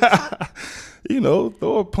 you know,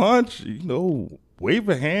 throw a punch, you know, wave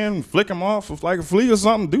a hand, flick him off with like a flea or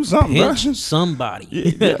something, do something, bro. Hit somebody.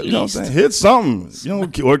 Yeah, you know what I'm saying? Hit something, you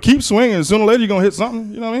know, or keep swinging. Sooner or later, you're going to hit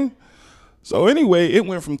something, you know what I mean? So anyway, it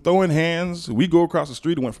went from throwing hands. We go across the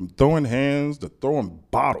street. It went from throwing hands to throwing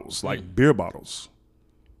bottles, like beer bottles.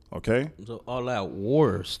 Okay. So all out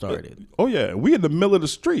war started. Oh yeah, we in the middle of the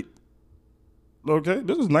street. Okay,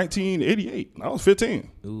 this is 1988. I was 15.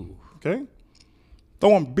 Ooh. Okay,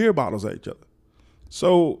 throwing beer bottles at each other.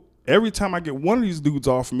 So every time I get one of these dudes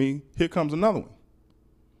off me, here comes another one.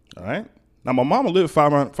 All right. Now my mama lived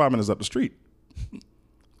 5 minutes up the street.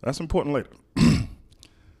 That's important later.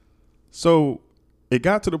 So it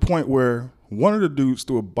got to the point where one of the dudes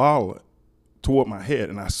threw a bottle toward my head,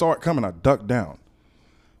 and I saw it coming. I ducked down.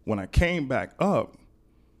 When I came back up,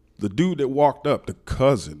 the dude that walked up, the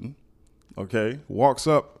cousin, okay, walks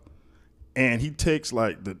up, and he takes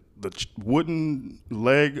like the wooden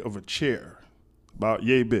leg of a chair, about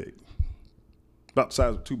yay big, about the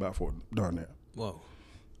size of a 2x4 darn near. Whoa.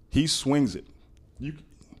 He swings it. You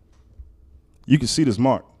can see this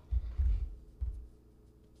mark.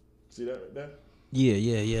 See that right there?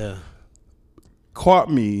 Yeah. Caught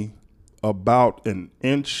me about an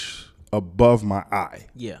inch above my eye.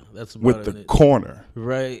 Yeah, that's about with the corner.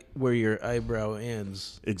 Right where your eyebrow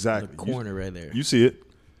ends. Exactly. The corner right there. You see it.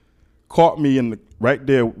 Caught me in right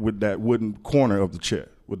there with that wooden corner of the chair,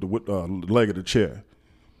 with the leg of the chair.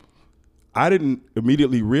 I didn't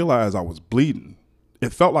immediately realize I was bleeding.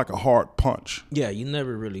 It felt like a hard punch. Yeah, you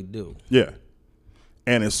never really do. Yeah.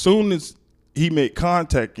 And as soon as he made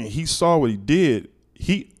contact and he saw what he did,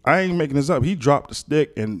 I ain't making this up. He dropped the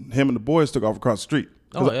stick and him and the boys took off across the street.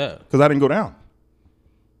 Because I didn't go down.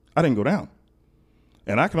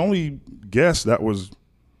 And I can only guess that was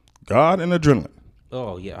God and adrenaline.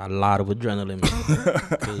 Oh, yeah, a lot of adrenaline.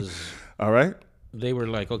 All right. They were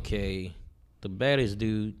like, okay, the baddest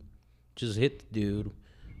dude just hit the dude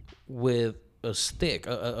with a stick.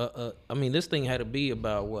 I mean, this thing had to be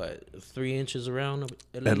about, what, 3 inches around?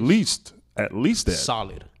 At least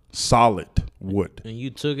that. Solid wood. And you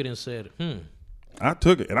took it and said, I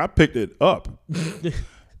took it and I picked it up.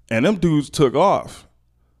 And them dudes took off.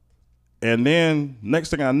 And then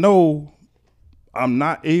next thing I know, I'm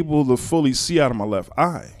not able to fully see out of my left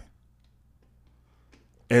eye.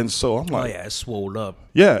 And so I'm like, oh yeah, it swelled up.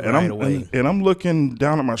 Yeah, and I'm looking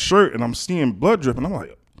down at my shirt and I'm seeing blood dripping. I'm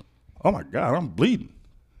like, oh my God, I'm bleeding.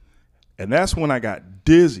 And that's when I got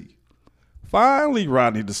dizzy. Finally,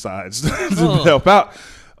 Rodney decides to help out.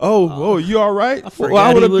 Oh, you all right? I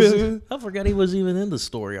forgot he was even in the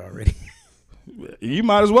story already. You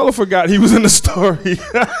might as well have forgot he was in the story.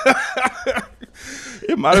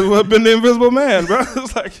 It might as well have been the Invisible Man, bro.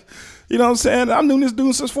 It's like, you know what I'm saying? I've known this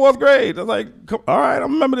dude since 4th grade. I was like, all right, I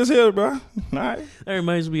remember this here, bro. All right. That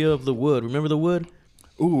reminds me of The Wood. Remember The Wood?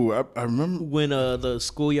 Ooh, I remember. When the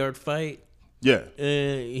schoolyard fight? Yeah.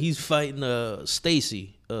 He's fighting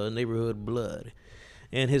Stacy, Neighborhood Blood.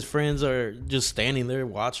 And his friends are just standing there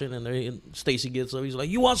watching, and Stacy gets up. He's like,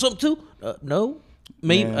 "You want something too?" No,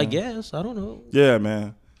 maybe. Man. I guess I don't know. Yeah,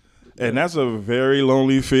 man. And that's a very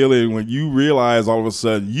lonely feeling when you realize all of a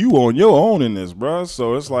sudden you on your own in this, bro.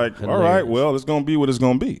 So it's like, hilarious. All right, well, it's gonna be what it's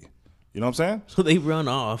gonna be. You know what I'm saying? So they run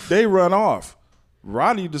off.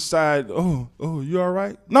 Rodney decide, oh, you all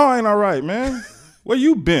right? No, I ain't all right, man. Where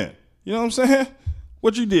you been? You know what I'm saying?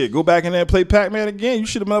 What you did? Go back in there and play Pac-Man again? You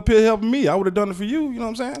should have been up here helping me. I would have done it for you. You know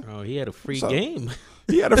what I'm saying? Oh, he had a free game.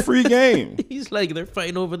 He had a free game. He's like, they're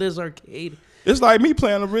fighting over this arcade. It's like me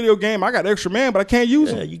playing a video game. I got extra man, but I can't use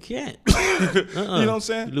him. Yeah, you can't. You know what I'm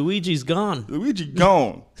saying? Luigi's gone. Luigi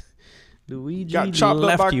gone. Luigi got chopped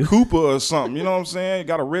left up by you. Koopa or something. You know what I'm saying?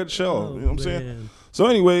 Got a red shell. Oh, you know what I'm man. saying? So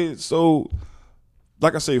anyway,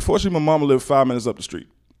 like I say, fortunately, my mama lived 5 minutes up the street.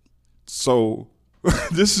 So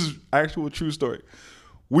this is actual true story.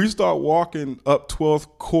 We start walking up 12th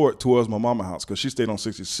Court towards my mama's house because she stayed on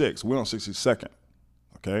 66. We're on 62nd,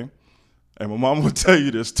 okay? And my mama will tell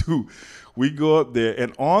you this too. We go up there,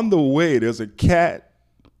 and on the way, there's a cat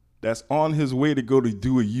that's on his way to go to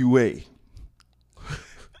do a UA,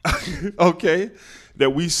 okay,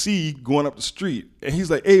 that we see going up the street. And he's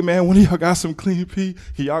like, hey, man, one of y'all got some clean pee?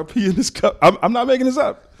 Can y'all pee in this cup? I'm not making this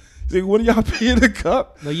up. He's like, one of y'all pee in the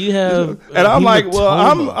cup? No, you have. And I'm like, well,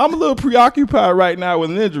 I'm a little preoccupied right now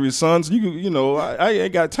with an injury, son. So you know, I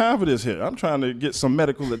ain't got time for this here. I'm trying to get some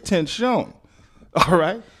medical attention. All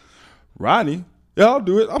right, Rodney, yeah, I'll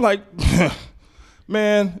do it. I'm like,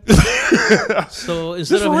 man. So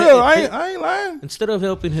instead of real, I ain't lying. Instead of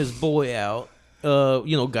helping his boy out,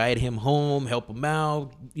 guide him home, help him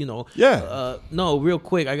out, Yeah. no, real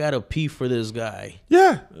quick, I gotta pee for this guy.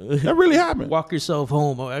 Yeah, that really happened. Walk yourself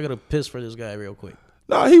home. I gotta piss for this guy real quick.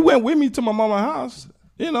 No, he went with me to my mama's house.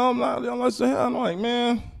 You know, I'm like,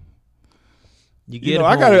 man, You You get know,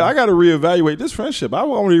 home. I gotta reevaluate this friendship. I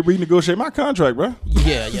want to renegotiate my contract, bro.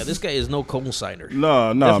 Yeah. This guy is no co-signer.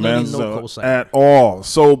 No, Definitely man, no so, cosigner. at all.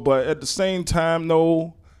 So, but at the same time,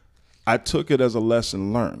 though, I took it as a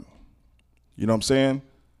lesson learned. You know what I'm saying?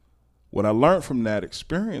 What I learned from that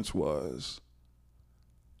experience was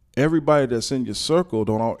everybody that's in your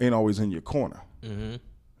circle ain't always in your corner. Mm-hmm.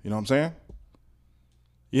 You know what I'm saying?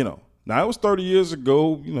 You know, now it was 30 years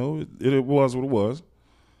ago. You know, it was what it was.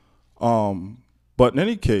 But in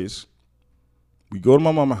any case, we go to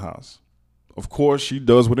my mama's house. Of course, she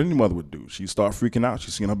does what any mother would do. She start freaking out.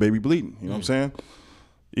 She's seeing her baby bleeding. You know what I'm saying?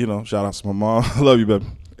 You know, shout out to my mom. I love you, baby.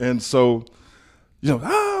 And so, you know,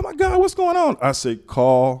 oh my God, what's going on? I say,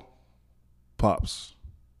 call Pops.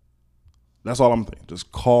 That's all I'm thinking.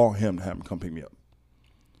 Just call him to have him come pick me up.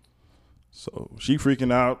 So she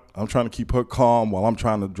freaking out. I'm trying to keep her calm while I'm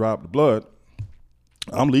trying to drop the blood.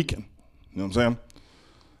 I'm leaking. You know what I'm saying?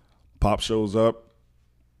 Pop shows up,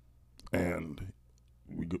 and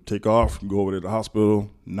we take off and go over to the hospital.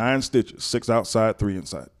 9 stitches, 6 outside, 3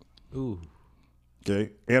 inside. Ooh,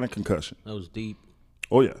 Okay, and a concussion. that was deep.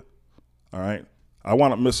 Oh yeah. All right. I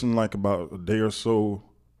wound up missing like about a day or so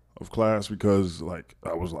of class because like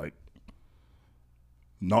I was like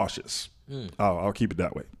nauseous. I'll keep it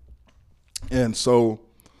that way. And so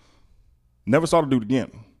never saw the dude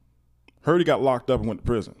again. Heard he got locked up and went to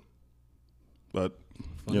prison. But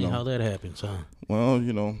Funny you know, how that happens, huh? well,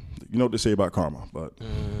 you know what they say about karma, but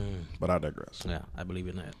I digress. Yeah, I believe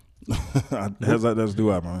in that. That's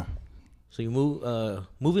do I, man. So you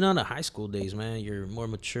moving on to high school days, man. You're more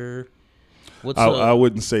mature. What's I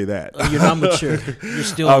wouldn't say that. you're not mature. You're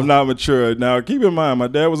still. I'm not mature. Now, keep in mind, my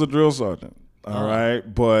dad was a drill sergeant. All right.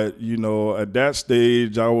 But, you know, at that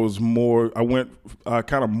stage, I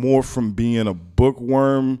kind of more from being a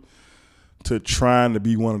bookworm to trying to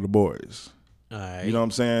be one of the boys. All right. You know what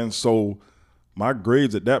I'm saying? So my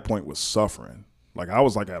grades at that point was suffering. Like I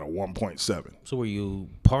was like at a 1.7. So were you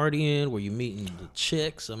partying? Were you meeting the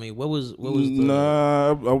chicks? I mean, what was the?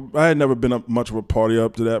 Nah, I had never been much of a party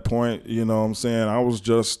up to that point. You know what I'm saying? I was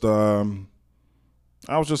just in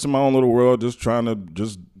my own little world, just trying to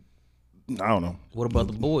I don't know. What about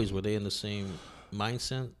the boys? Were they in the same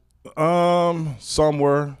mindset? Some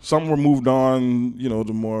were moved on, you know,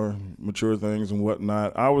 to more mature things and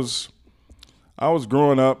whatnot. I was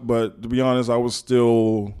growing up, but to be honest, I was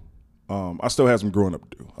still. I still had some growing up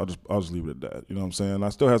to do. I'll just leave it at that. You know what I'm saying? I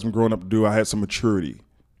still had some growing up to do. I had some maturity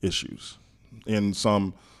issues, and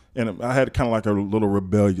I had kind of like a little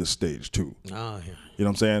rebellious stage too. Oh yeah. You know what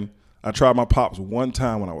I'm saying? I tried my pops one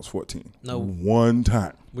time when I was 14. No. One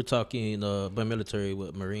time. We're talking by military,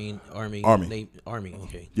 what, Marine, Army, Army.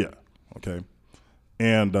 Okay. Yeah. Okay.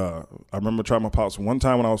 And I remember trying my pops one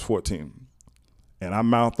time when I was 14, and I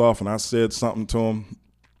mouthed off and I said something to him.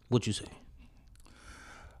 What'd you say?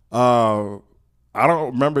 I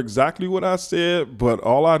don't remember exactly what I said, but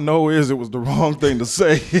all I know is it was the wrong thing to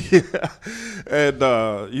say. And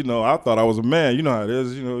you know, I thought I was a man. You know how it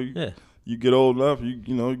is. You know, you get old enough, you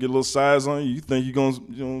get a little size on you. You think you're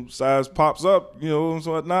gonna, size pops up, and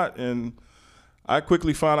so whatnot. And I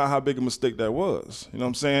quickly found out how big a mistake that was. You know what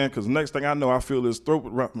I'm saying? Because next thing I know, I feel this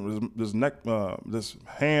this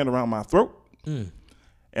hand around my throat.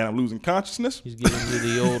 And I'm losing consciousness. He's giving you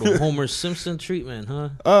the old Homer Simpson treatment,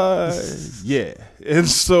 huh? Yeah. And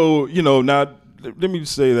so, now let me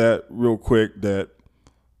say that real quick that,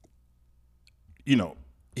 he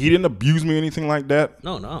didn't abuse me or anything like that.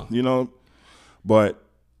 No. But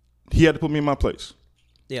he had to put me in my place.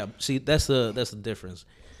 Yeah. See, that's the difference.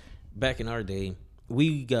 Back in our day,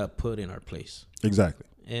 we got put in our place. Exactly.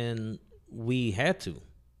 And we had to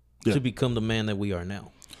become the man that we are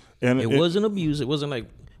now. And it wasn't abuse. It wasn't like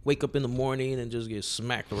wake up in the morning and just get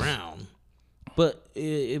smacked around. But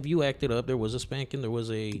if you acted up, there was a spanking. There was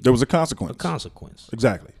a consequence. A consequence.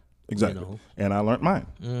 Exactly. And I learned mine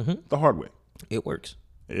the hard way. It works.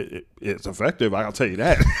 It's effective. I'll tell you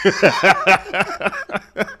that.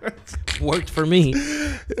 Worked for me.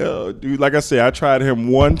 Dude, like I said, I tried him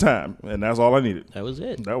one time, and that's all I needed. That was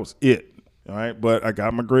it. All right, but I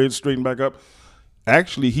got my grades straightened back up.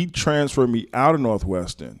 Actually, he transferred me out of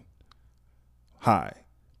Northwestern High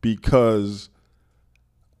because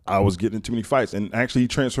I was getting in too many fights. And actually, he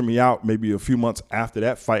transferred me out maybe a few months after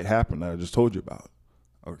that fight happened that I just told you about.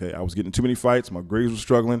 Okay, I was getting too many fights. My grades were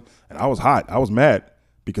struggling, and I was hot. I was mad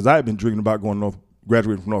because I had been dreaming about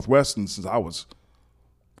graduating from Northwestern since I was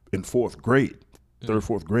in fourth grade.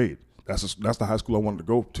 That's the high school I wanted to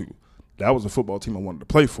go to. That was the football team I wanted to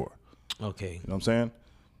play for. Okay. You know what I'm saying?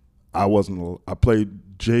 I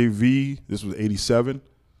played JV. This was 87.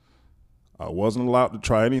 I wasn't allowed to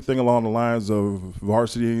try anything along the lines of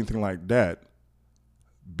varsity, anything like that.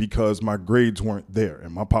 because my grades weren't there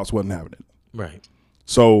and my pops wasn't having it. Right.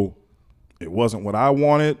 So it wasn't what I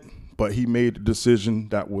wanted, but he made the decision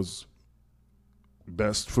that was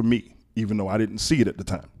best for me, even though I didn't see it at the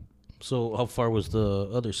time. So how far was the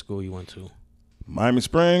other school you went to? Miami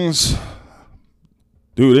Springs,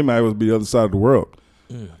 dude, they might as well be the other side of the world.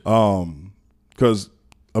 Because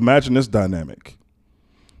imagine this dynamic.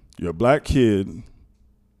 You're a black kid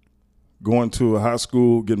going to a high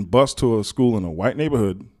school, getting bused to a school in a white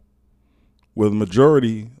neighborhood where the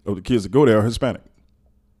majority of the kids that go there are Hispanic.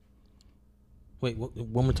 Wait,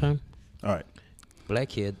 one more time? All right. Black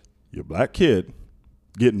kid. You're a black kid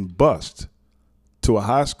getting bused to a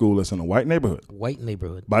high school that's in a white neighborhood. White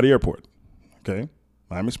neighborhood. By the airport. Okay?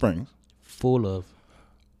 Miami Springs. Full of.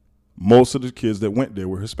 Most of the kids that went there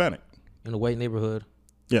were Hispanic. In a white neighborhood.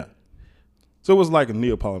 Yeah. So it was like a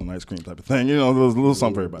Neapolitan ice cream type of thing. You know, there was a little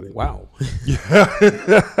something for everybody. Wow.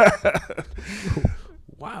 Yeah.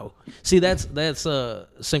 Wow. See, that's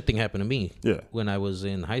same thing happened to me. Yeah. When I was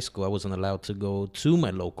in high school, I wasn't allowed to go to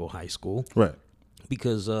my local high school. Right.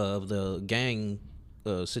 Because of the gang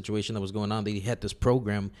situation that was going on. They had this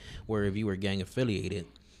program where if you were gang affiliated,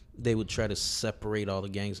 they would try to separate all the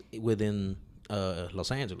gangs within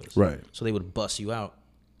Los Angeles. Right. So they would bust you out.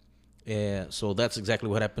 So that's exactly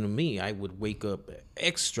what happened to me. I would wake up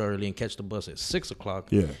extra early and catch the bus at 6 o'clock.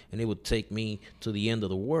 Yeah. And it would take me to the end of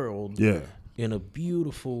the world. Yeah. In a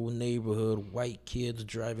beautiful neighborhood, white kids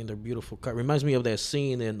driving their beautiful car. Reminds me of that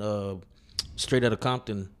scene in Straight Outta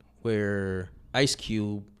Compton where Ice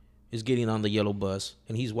Cube is getting on the yellow bus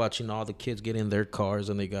and he's watching all the kids get in their cars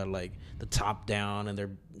and they got like the top down and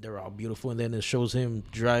they're all beautiful, and then it shows him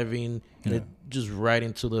driving and it just right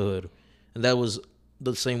into the hood. And that was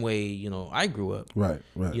the same way, you know, I grew up. Right.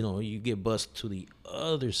 You know, you get bused to the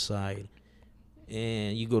other side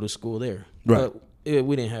and you go to school there. Right. But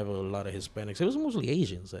we didn't have a lot of Hispanics. It was mostly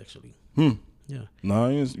Asians, actually. Yeah. No,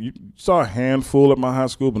 you saw a handful at my high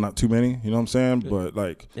school, but not too many. You know what I'm saying? But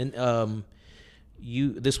like, and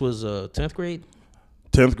this was 10th grade.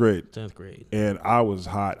 10th grade. 10th grade. And I was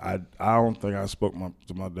hot. I don't think I spoke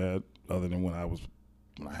to my dad other than when I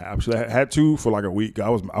actually had to for like a week. I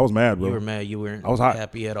was mad, bro. You were mad. You weren't I was hot.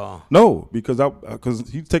 happy at all. No, because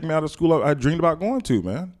he'd take me out of school I dreamed about going to,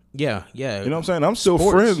 man. Yeah. You know what I'm saying? I'm still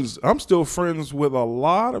friends. I'm still friends with a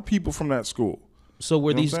lot of people from that school. So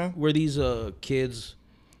were these kids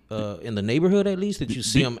in the neighborhood at least? Did you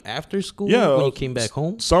see them after school when you came back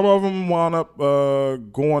home? Some of them wound up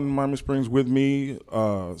going to Miami Springs with me.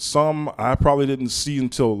 Some I probably didn't see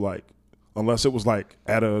until unless it was like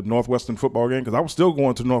at a Northwestern football game, because I was still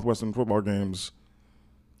going to Northwestern football games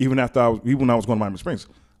even when I was going to Miami Springs.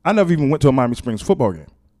 I never even went to a Miami Springs football game.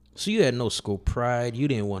 So you had no school pride. You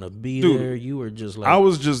didn't want to be there. You were just like, I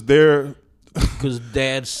was just there because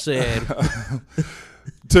Dad said.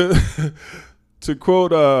 To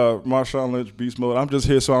quote Marshawn Lynch, Beast Mode, I'm just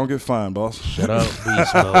here so I don't get fined, boss. Shut up,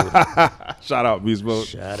 Beast Mode. Shout out, Beast Mode.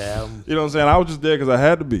 Shout out. You know what I'm saying? I was just there because I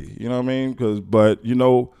had to be. You know what I mean? But you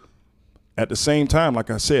know, at the same time, like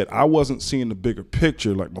I said, I wasn't seeing the bigger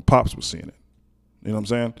picture like my pops was seeing it. You know what I'm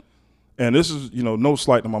saying? And this is, you know, no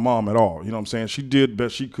slight to my mom at all. You know what I'm saying? She did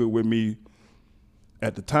best she could with me.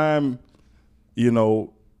 At the time, you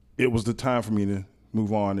know, it was the time for me to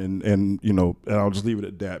move on and you know, and I'll just leave it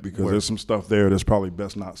at that because there's some stuff there that's probably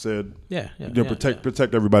best not said. Yeah.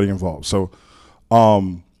 Protect everybody involved. So,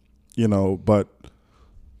 you know, but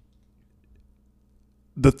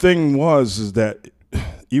the thing is that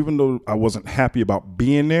even though I wasn't happy about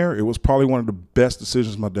being there, it was probably one of the best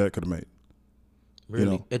decisions my dad could have made. Really?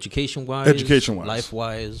 You know? Education-wise?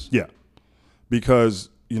 Life-wise? Yeah. Because,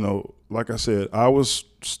 you know, like I said, I was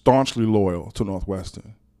staunchly loyal to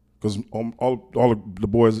Northwestern because all of the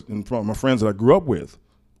boys and my friends that I grew up with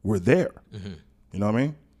were there. Mm-hmm. You know what I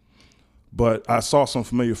mean? But I saw some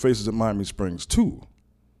familiar faces at Miami Springs too.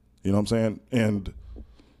 You know what I'm saying? And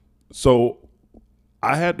so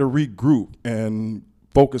I had to regroup and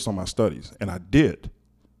focus on my studies, and I did.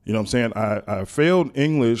 You know what I'm saying? I failed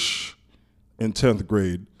English in 10th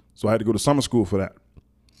grade, so I had to go to summer school for that.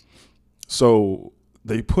 So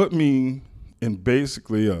they put me in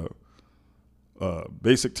basically a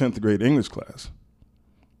basic 10th grade English class.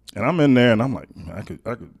 And I'm in there and I'm like, man,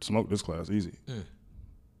 I could smoke this class easy.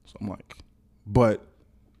 So I'm like, but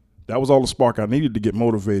that was all the spark I needed to get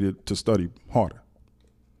motivated to study harder.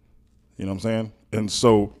 You know what I'm saying? And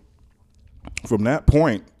so from that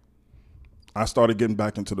point, I started getting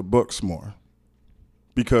back into the books more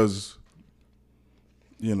because,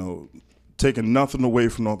 you know, taking nothing away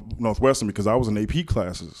from Northwestern because I was in AP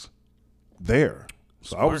classes there.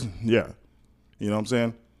 So I was, yeah. You know what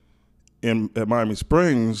I'm saying? At Miami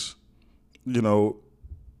Springs, you know,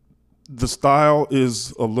 the style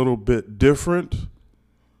is a little bit different,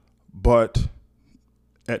 but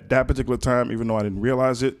at that particular time, even though I didn't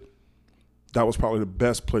realize it, that was probably the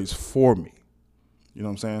best place for me. You know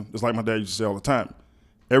what I'm saying? It's like my dad used to say all the time.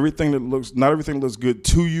 Not everything that looks good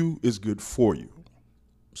to you is good for you.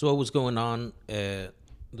 So what was going on at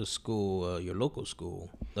the school, your local school,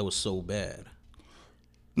 that was so bad?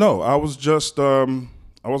 No, I was just, I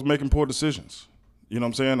was making poor decisions. You know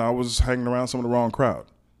what I'm saying? I was hanging around some of the wrong crowd.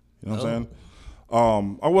 You know what I'm saying?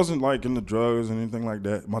 I wasn't like into drugs and anything like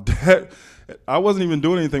that. My dad, I wasn't even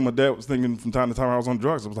doing anything. My dad was thinking from time to time I was on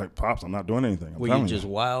drugs. I was like, Pops, I'm not doing anything. Were you just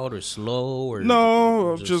wild or slow or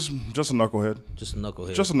no? Just a knucklehead. Just a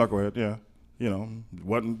knucklehead. Just a knucklehead. Yeah. You know,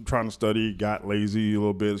 wasn't trying to study. Got lazy a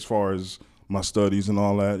little bit as far as my studies and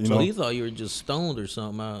all that. So he thought you were just stoned or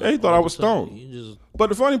something. Yeah, he thought I was stoned. But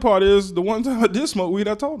the funny part is, the one time I did smoke weed,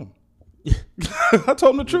 I told him. I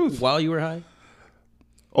told him the truth. While you were high?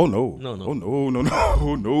 Oh no! No. Oh no!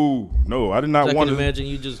 I did not I want can to imagine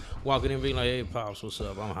you just walking in and being like, "Hey, Pops, what's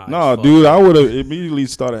up? I'm high." No, dude, I would have immediately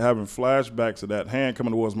started having flashbacks of that hand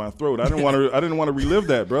coming towards my throat. I didn't want to. I didn't want to relive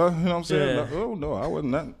that, bro. You know what I'm saying? Yeah. Oh no, I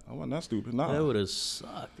wasn't that stupid. Nah. That would have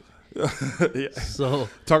sucked. Yeah. So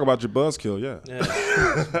talk about your buzzkill, yeah.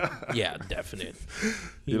 Yeah, definite.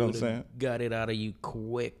 You know what I'm saying? Got it out of you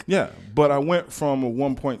quick. Yeah, but I went from a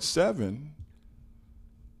 1.7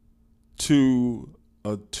 to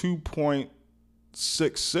a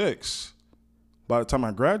 2.66 by the time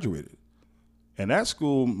I graduated. And that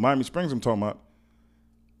school, Miami Springs, I'm talking about,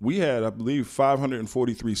 we had, I believe,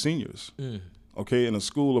 543 seniors. Okay, in a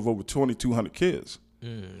school of over 2,200 kids.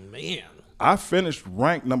 Man. I finished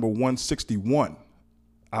ranked number 161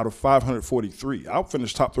 out of 543. I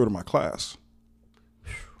finished top third of my class.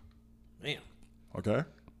 Man. Okay.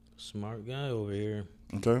 Smart guy over here.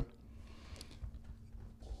 Okay.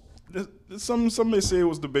 Some may say it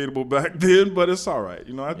was debatable back then, but it's all right.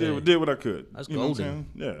 You know, I did what I could. That's you know golden.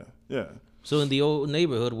 What I'm saying? Yeah. So in the old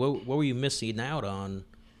neighborhood, what were you missing out on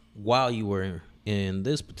while you were in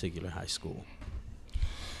this particular high school?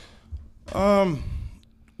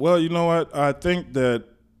 Well, you know what? I think that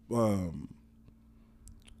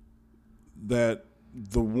that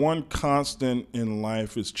the one constant in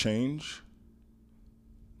life is change.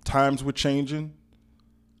 Times were changing,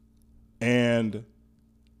 and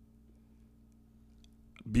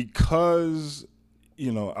because,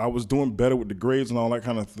 you know, I was doing better with the grades and all that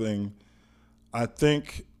kind of thing, I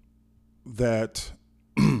think that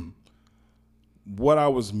what I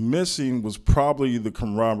was missing was probably the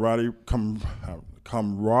camaraderie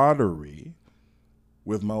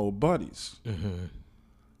with my old buddies. Mm-hmm.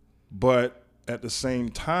 But at the same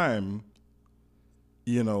time,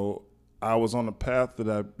 you know, I was on a path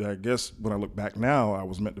that I guess when I look back now, I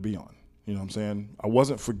was meant to be on. You know what I'm saying? I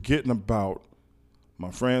wasn't forgetting about my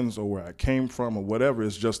friends or where I came from or whatever.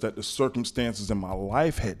 It's just that the circumstances in my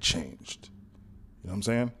life had changed. You know what I'm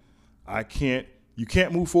saying? You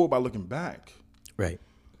can't move forward by looking back. Right.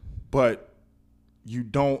 But you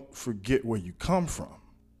don't forget where you come from.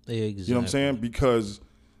 Exactly. You know what I'm saying? Because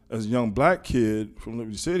as a young black kid from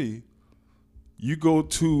Liberty City, you go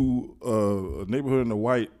to a neighborhood in a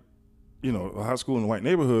white, you know, a high school in a white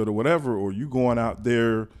neighborhood or whatever, or you going out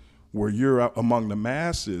there where you're out among the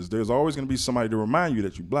masses, there's always going to be somebody to remind you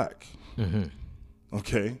that you're black. Mm-hmm.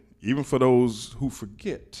 Okay? Even for those who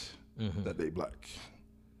forget that they black.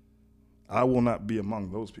 I will not be among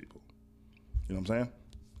those people. You know what I'm saying?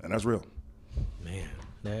 And that's real. Man,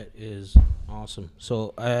 that is awesome.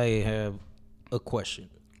 So I have a question.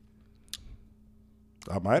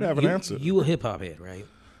 I might have an answer. You a hip hop head, right?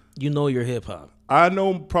 You know your hip hop. I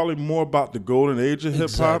know probably more about the golden age of hip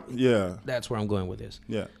hop. Exactly. Yeah. That's where I'm going with this.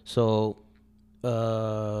 Yeah. So,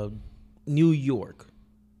 New York,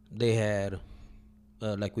 they had,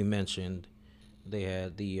 like we mentioned, they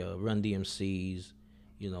had the Run DMCs.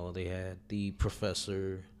 You know, they had the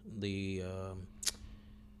Professor, the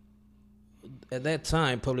at that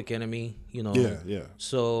time Public Enemy. You know. Yeah.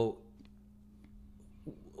 So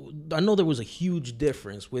I know there was a huge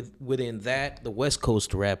difference within that, the West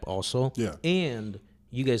Coast rap also. Yeah. And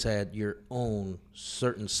you guys had your own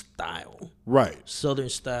certain style. Right. Southern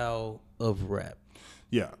style of rap.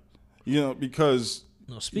 Yeah. You know, because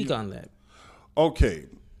Now speak on that. okay,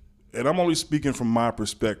 and I'm only speaking from my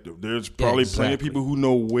perspective. There's probably plenty of people who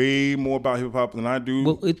know way more about hip hop than I do.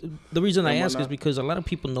 Well, the reason I ask is whatnot. because a lot of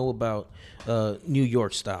people know about New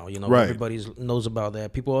York style. You know, Right. everybody knows about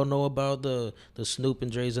that. People all know about the Snoop and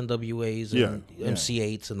Dre's and WAs and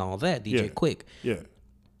MC8s and all that. DJ Yeah. Quick. Yeah.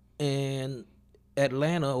 And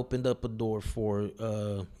Atlanta opened up a door for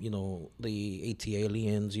you know, the AT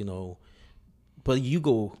Aliens, you know, But you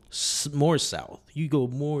go more south. You go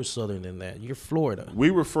more southern than that. You're Florida. We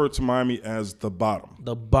refer to Miami as the bottom.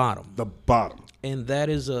 The bottom. The bottom. And that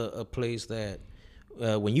is a place that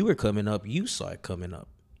when you were coming up, you saw it coming up.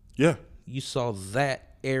 Yeah. You saw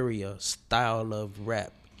that area style of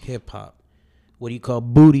rap, hip hop. What do you call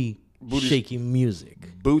booty shaking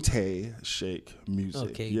music? Booty shake music.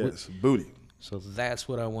 Okay. Yes, booty. So that's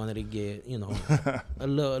what I wanted to get, a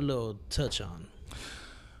little touch on.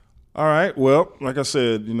 All right. Well, like I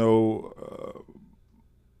said,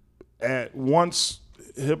 at once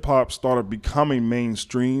hip hop started becoming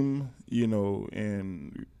mainstream,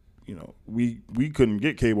 and we couldn't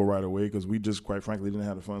get cable right away because we just quite frankly didn't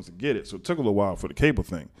have the funds to get it. So it took a little while for the cable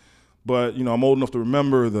thing. But I'm old enough to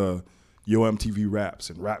remember the Yo MTV Raps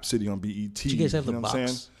and Rap City on BET. Did you guys have the what I'm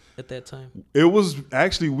box at that time? It was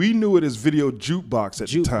actually, we knew it as Video Jukebox at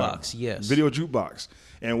the time. Jukebox, yes. Video Jukebox.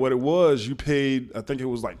 And what it was, you paid, I think it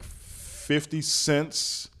was like 50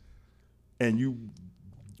 cents, and you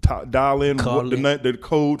dial in the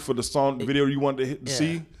code for the song, the video you wanted to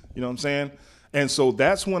see. You know what I'm saying? And so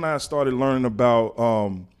that's when I started learning about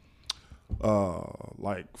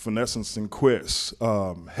like Finesse and Quest,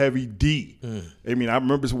 Heavy D. I mean, I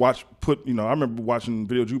remember watching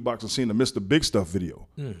Video Jukebox and seeing the Mr. Big Stuff video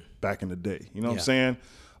back in the day. You know what I'm saying?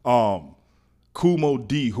 Kumo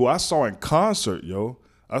D, who I saw in concert, yo.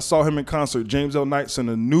 I saw him in concert, James L. Knight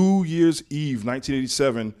Center, New Year's Eve,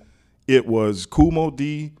 1987. It was Kumo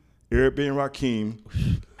D, Eric B. and Rakim,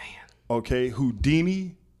 okay,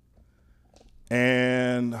 Houdini,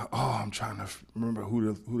 and I'm trying to remember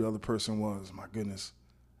who the other person was. My goodness,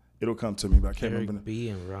 it'll come to me, but I can't remember. Eric B.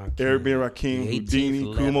 and Rakim. Eric B. and Rakim,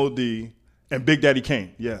 Houdini, Kumo D, and Big Daddy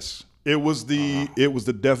Kane. Yes, it was the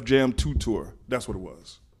Def Jam 2 tour. That's what it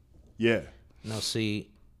was. Yeah. Now see,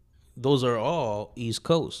 those are all East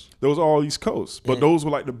Coast. Those are all East Coast, but those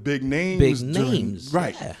were like the big names.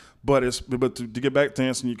 Right? Yeah. But to get back to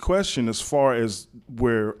answering your question, as far as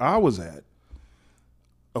where I was at,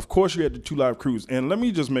 of course you had the 2 Live Crews, and let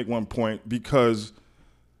me just make one point, because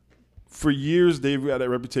for years they've got that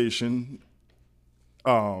reputation,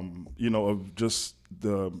 of just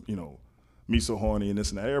the me so horny and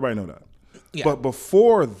this and that. Everybody know that. Yeah. But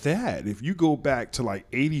before that, if you go back to like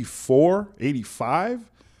 84, 85,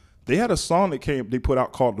 they had a song they put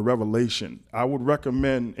out called The Revelation. I would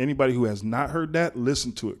recommend anybody who has not heard that,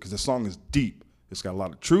 listen to it, because the song is deep. It's got a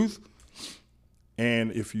lot of truth.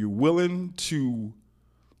 And if you're willing to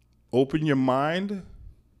open your mind,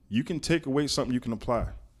 you can take away something you can apply.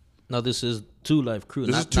 Now this is 2 Live Crew,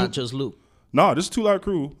 not just Luke. No, this is 2 Live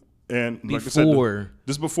Crew. And like I said,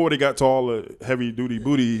 this before they got to all the heavy duty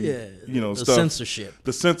booty, the stuff.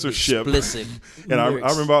 The censorship. Explicit. And I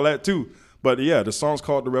remember all that too. But yeah, the song's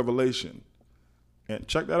called The Revelation. And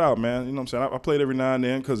check that out, man. You know what I'm saying? I play it every now and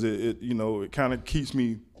then because it kind of keeps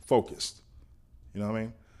me focused. You know what I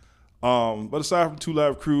mean? But aside from 2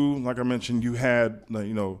 Live Crew, like I mentioned, you had,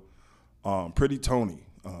 Pretty Tony,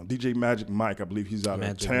 DJ Magic Mike. I believe he's out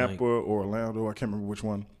of Tampa or Orlando. I can't remember which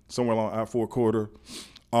one. Somewhere along I-4 corridor.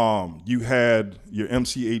 You had your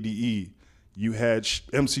MC ADE. You had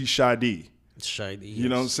MC Shy-D. Shy-D, You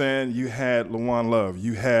know what I'm saying? You had LaJuan Love.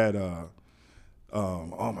 You had,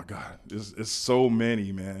 oh my God, it's so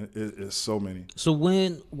many, man. It's so many. So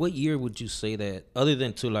what year would you say that, other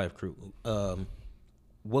than 2 Live Crew,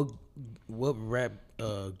 what rap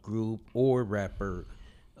group or rapper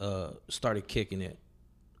started kicking it?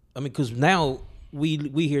 I mean, because now we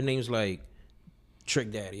hear names like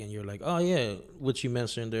Trick Daddy, and you're like, oh yeah, what you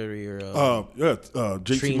mentioned earlier.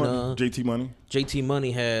 JT Money. JT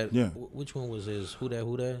Money had. Yeah. Which one was his? Who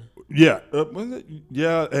that? Yeah. Was it?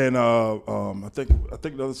 Yeah, and I think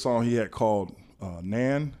the other song he had called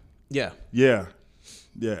Nan. Yeah. Yeah.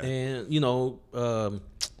 And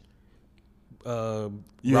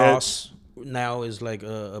Ross now is like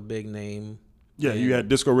a big name. Yeah, you had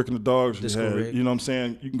Disco Rick and the Dogs. You know what I'm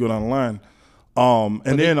saying? You can go down the line.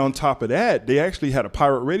 And then on top of that, they actually had a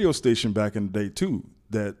pirate radio station back in the day too.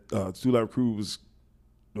 That 2 Live Crew was,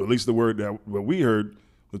 or at least the word that what we heard,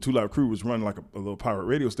 the 2 Live Crew was running like a little pirate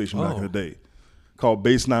radio station back in the day, called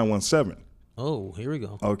Base 917. Oh, here we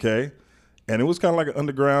go. Okay, and it was kind of like an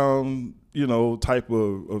underground, type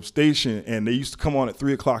of station, and they used to come on at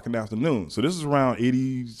 3:00 in the afternoon. So this is around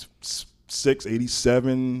 86,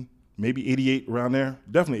 87, maybe 88, around there.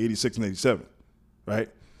 Definitely 86 and 87, right?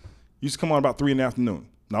 Used to come on about 3 in the afternoon.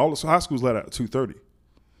 Now, all the high schools let out at 2:30.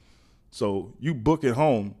 So you book it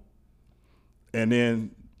home, and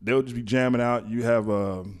then they'll just be jamming out. You have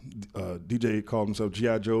a DJ called himself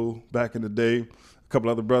G.I. Joe back in the day. A couple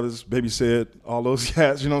other brothers, Baby Said, all those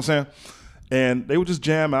cats, you know what I'm saying? And they would just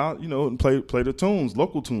jam out, you know, and play the tunes,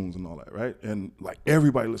 local tunes and all that, right? And like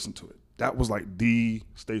everybody listened to it. That was like the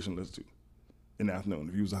station to listen to in the afternoon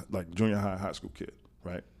if you was like junior high school kid,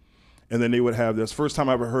 right? And then they would have this first time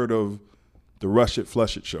I ever heard of the Rush It,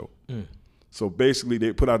 Flush It show. So basically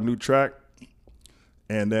they put out a new track,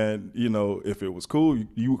 and then, you know, if it was cool,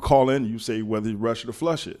 you would call in, you say whether you rush it or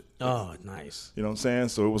flush it. Oh, nice. You know what I'm saying?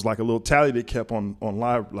 So it was like a little tally they kept on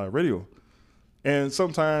live radio. And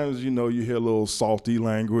sometimes, you know, you hear a little salty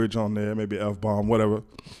language on there, maybe F-bomb, whatever.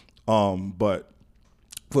 But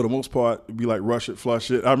for the most part, it'd be like rush it,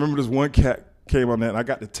 flush it. I remember this one cat came on there, and I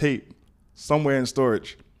got the tape somewhere in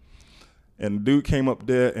storage. And the dude came up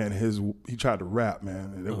there, and he tried to rap,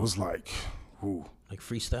 man. And it was like, ooh. Like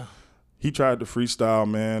freestyle? He tried to freestyle,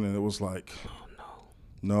 man, and it was like, oh,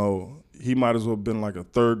 no. He might as well have been like a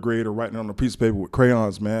third grader writing on a piece of paper with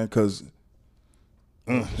crayons, man, because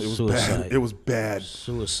it was Suicide. bad. It was bad.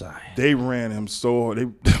 Suicide. They ran him so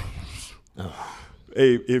hard.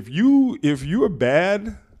 Hey, if you're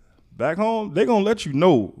bad back home, they're gonna let you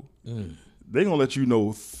know. They're gonna let you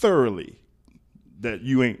know thoroughly that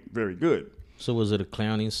you ain't very good. So was it a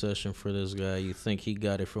clowning session for this guy? You think he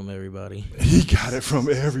got it from everybody? He got it from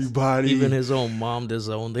everybody. Even his own mom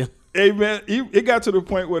disowned him. Hey, man, it got to the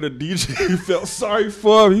point where the DJ felt sorry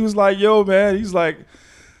for him. He was like, yo, man. He's like,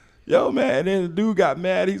 yo, man. And then the dude got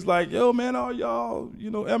mad. He's like, yo, man, all y'all,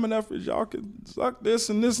 you know, MNFers, y'all can suck this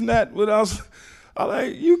and this and that. What else? I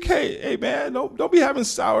like, you can't. Hey, man, don't be having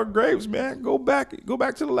sour grapes, man. Go back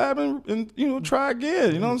to the lab and you know, try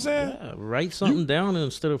again. You know what I'm saying? Yeah, write something down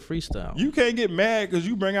instead of freestyle. You can't get mad because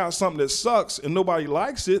you bring out something that sucks and nobody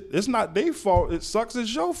likes it. It's not their fault it sucks.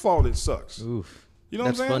 It's your fault it sucks. Oof. You know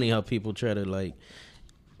That's what I'm saying? funny how people try to, like,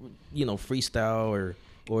 you know, freestyle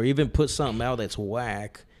or even put something out that's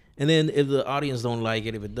whack. And then if the audience don't like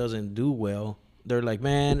it, if it doesn't do well, they're like,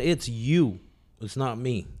 man, it's you. It's not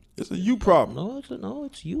me. It's a you problem. No,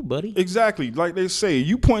 it's you, buddy. Exactly. Like they say,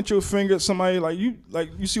 you point your finger at somebody, like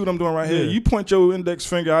you see what I'm doing right here. You point your index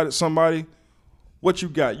finger out at somebody, what you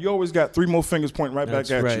got? You always got 3 more fingers pointing right That's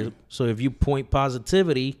back at right. you. So if you point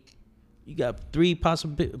positivity, you got 3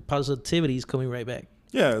 positivities coming right back.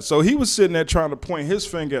 Yeah, so he was sitting there trying to point his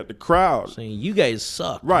finger at the crowd. Saying, you guys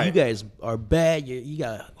suck. Right. You guys are bad. You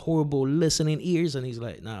got horrible listening ears. And he's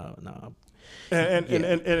like, no.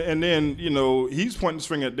 And then, you know, he's pointing his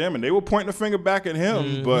finger at them, and they were pointing the finger back at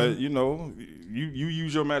him. But, you know, you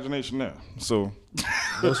use your imagination now. So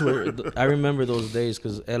I remember those days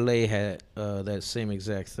because L.A. had that same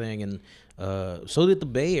exact thing. And so did the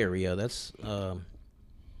Bay Area. That's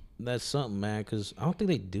something, man, because I don't think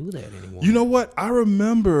they do that anymore. You know what? I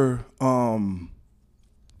remember, I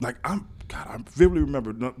vividly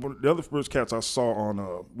remember one of the other first cats I saw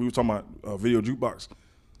on, we were talking about Video Jukebox,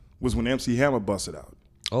 was when MC Hammer busted out.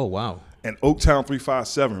 Oh, wow. And Oaktown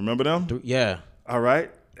 357, remember them? Yeah. All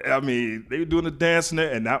right. I mean, they were doing the dancing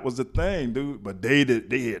there, and that was the thing, dude. But they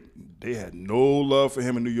had no love for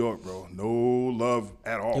him in New York, bro. No love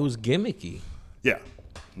at all. It was gimmicky. Yeah.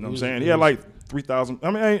 You know what I'm saying? He had like 3,000.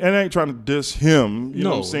 I mean, I ain't trying to diss him. You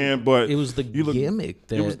know what I'm saying? But it was the gimmick.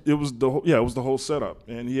 It was the whole setup,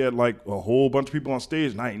 and he had like a whole bunch of people on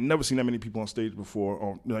stage, and I ain't never seen that many people on stage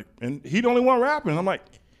before. And he the only one rapping. I'm like,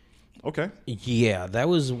 okay. Yeah, that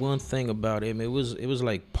was one thing about him. It was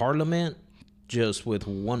like Parliament, just with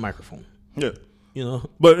one microphone. Yeah. You know,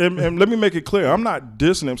 but and let me make it clear, I'm not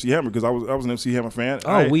dissing MC Hammer because I was an MC Hammer fan.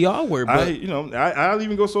 Oh, we all were. But I'll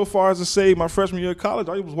even go so far as to say my freshman year of college,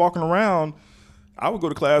 I was walking around. I would go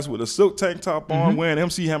to class with a silk tank top on, wearing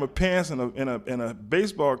MC Hammer pants and a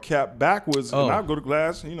baseball cap backwards, and I'd go to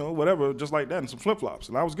class, you know, whatever, just like that, and some flip flops,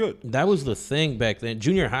 and I was good. That was the thing back then.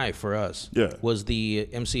 Junior high for us, yeah, was the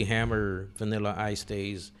MC Hammer Vanilla Ice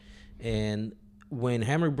days, and when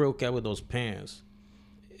Hammer broke out with those pants,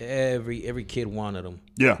 every kid wanted them.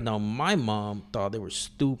 Yeah. Now my mom thought they were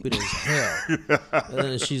stupid as hell,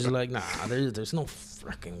 and she's like, "Nah, there's no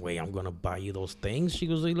freaking way I'm gonna buy you those things." She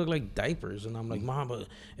goes, "They look like diapers," and I'm like, "Mom, but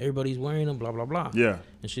everybody's wearing them." Blah blah blah. Yeah.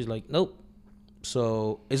 And she's like, "Nope."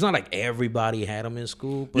 So it's not like everybody had them in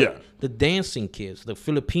school, but the dancing kids, the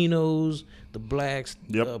Filipinos, the blacks,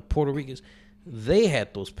 Puerto Ricans, they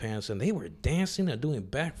had those pants and they were dancing and doing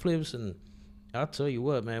backflips. And I'll tell you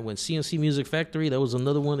what, man, when CNC Music Factory, that was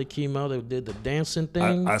another one that came out that did the dancing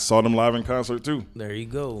thing. I saw them live in concert too. There you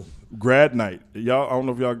go. Grad night. Y'all, I don't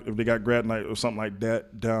know if they got grad night or something like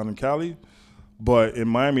that down in Cali, but in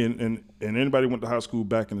Miami, and anybody who went to high school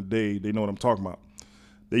back in the day, they know what I'm talking about.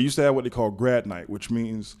 They used to have what they call grad night, which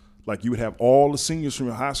means like you would have all the seniors from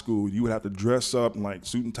your high school. You would have to dress up in like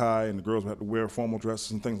suit and tie, and the girls would have to wear formal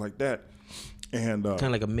dresses and things like that. And kind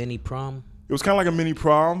of like a mini prom. It was kind of like a mini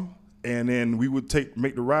prom. And then we would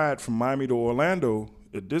make the ride from Miami to Orlando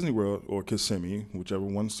at Disney World or Kissimmee, whichever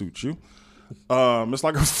one suits you. It's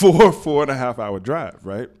like a 4.5 hour drive,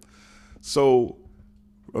 right? So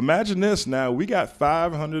imagine this now. We got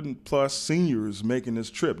 500 plus seniors making this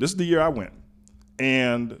trip. This is the year I went.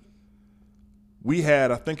 And we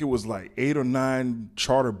had, I think it was like 8 or 9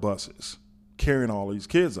 charter buses carrying all these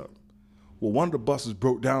kids up. Well, one of the buses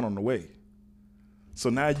broke down on the way. So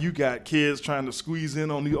now you got kids trying to squeeze in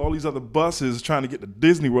on all these other buses trying to get to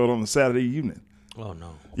Disney World on a Saturday evening. Oh,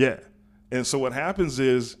 no. Yeah. And so what happens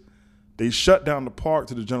is they shut down the park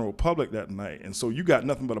to the general public that night. And so you got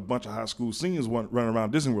nothing but a bunch of high school seniors running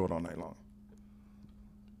around Disney World all night long.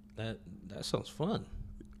 That sounds fun.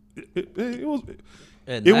 It was.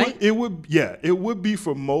 At night? It would be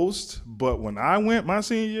for most. But when I went my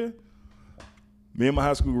senior year, me and my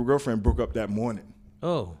high school girlfriend broke up that morning.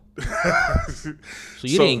 Oh. So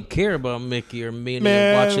you didn't care about Mickey or Minnie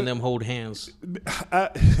and watching them hold hands?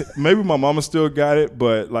 Maybe my mama still got it,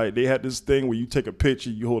 but like they had this thing where you take a picture,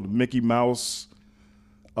 you hold a Mickey Mouse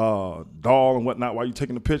doll and whatnot while you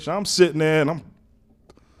taking the picture. I'm sitting there and I'm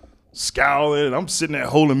scowling and I'm sitting there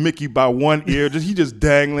holding Mickey by one ear, he just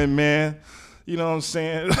dangling, man. You know what I'm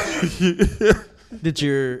saying? Did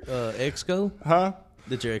your ex go? Huh?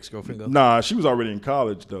 Did your ex-girlfriend go? Nah, she was already in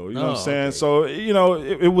college, though. You know what I'm saying? Okay. So,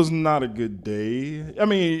 it was not a good day. I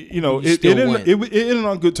mean, it ended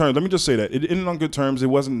on good terms. Let me just say that. It ended on good terms. It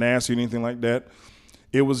wasn't nasty or anything like that.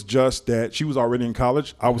 It was just that she was already in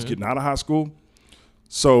college. I was getting out of high school.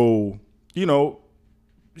 So,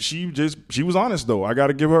 she was honest, though. I got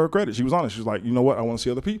to give her credit. She was honest. She was like, you know what? I want to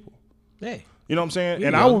see other people. Hey. You know what I'm saying?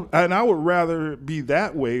 And I would rather be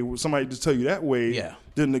that way with somebody just tell you that way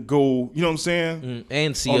than to go, you know what I'm saying?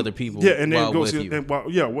 And see other people. Yeah, and then go see and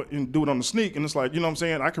do it on the sneak. And it's like, you know what I'm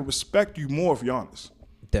saying? I can respect you more if you're honest.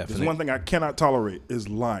 Definitely. There's one thing I cannot tolerate is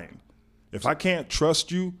lying. If I can't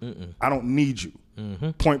trust you, I don't need you.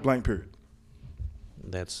 Point blank, period.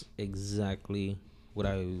 That's exactly what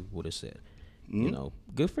I would have said.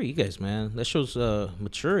 Good for you guys, man. That shows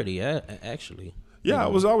maturity, actually. Yeah, I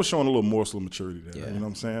was showing a little morsel of maturity there. Yeah. You know what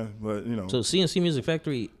I'm saying? But So CNC Music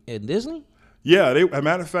Factory at Disney? Yeah, as a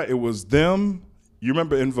matter of fact, it was them. You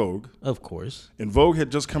remember En Vogue? Of course. En Vogue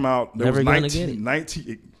had just come out. There was 19.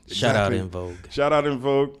 Exactly. Shout out En Vogue. Shout out En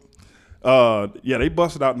Vogue. They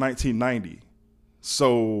busted out in 1990.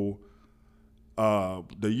 So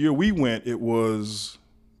the year we went, it was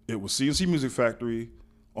CNC Music Factory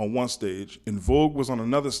on one stage. En Vogue was on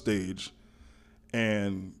another stage.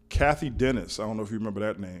 And Kathy Dennis, I don't know if you remember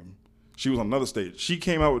that name. She was on another stage. She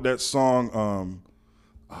came out with that song.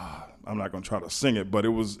 I'm not gonna try to sing it, but it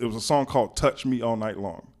was a song called "Touch Me All Night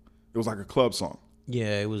Long." It was like a club song.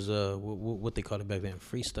 Yeah, it was what they called it back then,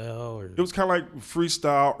 freestyle, or it was kind of like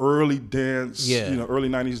freestyle, early dance. Yeah, early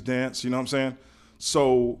 '90s dance. You know what I'm saying?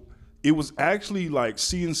 So it was actually like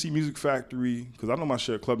CNC Music Factory, because I know my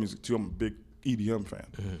share of club music too. I'm a big EDM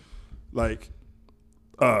fan. Like.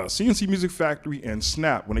 CNC Music Factory and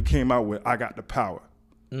Snap, when it came out with I Got the Power.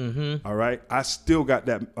 All right. I still got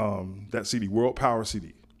that CD, World Power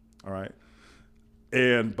CD. All right.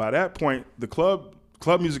 And by that point, the club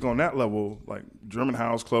music on that level, like German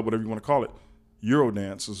House Club, whatever you want to call it,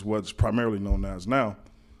 Eurodance is what's primarily known as now,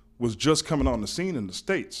 was just coming on the scene in the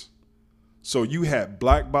States. So you had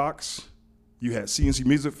Black Box, you had CNC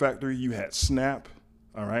Music Factory, you had Snap.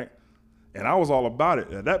 All right. And I was all about it.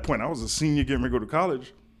 At that point, I was a senior getting ready to go to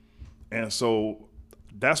college. And so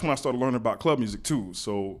that's when I started learning about club music too.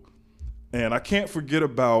 So, and I can't forget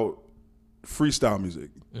about freestyle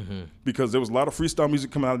music because there was a lot of freestyle music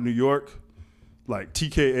coming out of New York, like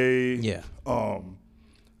TKA. Yeah.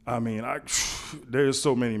 There's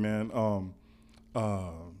so many, man.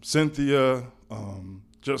 Cynthia, oh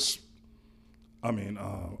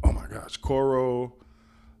my gosh, Coro,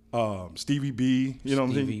 Stevie B, you know what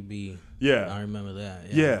I'm saying? Stevie B. Yeah. I remember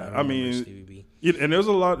that. Yeah. Stevie B. And there's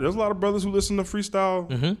a lot of brothers who listen to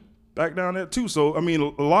freestyle back down there too. So,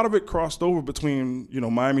 a lot of it crossed over between,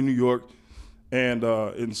 Miami, New York, and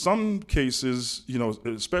in some cases,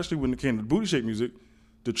 especially when it came to booty shake music,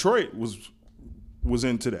 Detroit was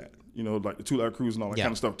into that, like the Two Live Crews and all that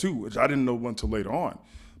kind of stuff too, which I didn't know until later on.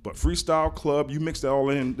 But freestyle club, you mix that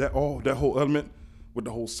all in, that whole element with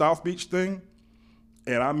the whole South Beach thing.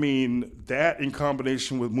 And that in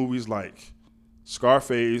combination with movies like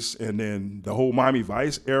Scarface and then the whole Miami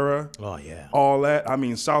Vice era. Oh, yeah. All that.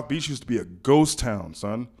 South Beach used to be a ghost town,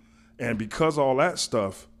 son. And because of all that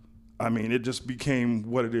stuff, it just became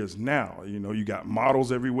what it is now. You got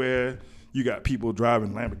models everywhere. You got people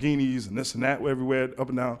driving Lamborghinis and this and that everywhere, up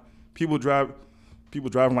and down. People driving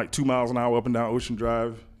like 2 miles an hour up and down Ocean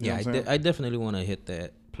Drive. I definitely want to hit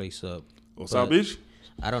that place up. South Beach?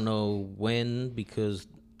 I don't know when, because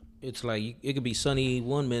it's like it could be sunny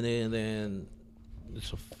one minute and then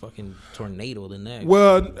it's a fucking tornado the next.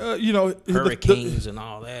 Well, you know, hurricanes and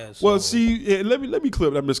all that. So. Well, see, let me clear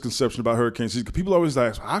up that misconception about hurricanes. See, people always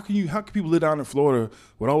ask, how can people live down in Florida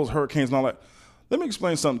with all those hurricanes and all that? Let me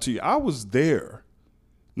explain something to you. I was there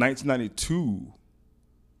 1992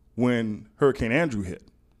 when Hurricane Andrew hit.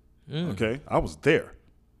 Okay? I was there.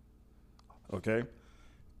 Okay?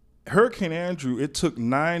 Hurricane Andrew, it took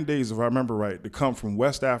 9 days, if I remember right, to come from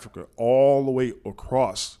West Africa all the way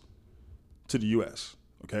across to the U.S.,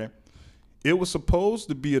 okay? It was supposed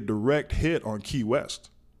to be a direct hit on Key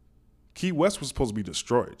West. Key West was supposed to be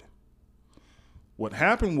destroyed. What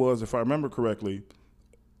happened was, if I remember correctly,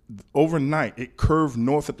 overnight, it curved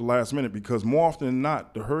north at the last minute because more often than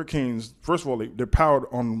not, the hurricanes, first of all, they're powered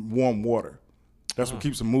on warm water. That's what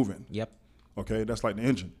keeps them moving. Yep. Okay, that's like the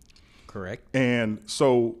engine. Correct. And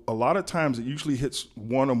so a lot of times it usually hits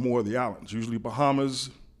one or more of the islands, usually Bahamas,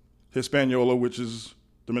 Hispaniola, which is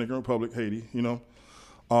Dominican Republic, Haiti, you know,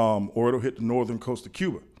 or it'll hit the northern coast of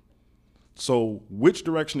Cuba. So which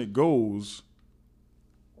direction it goes,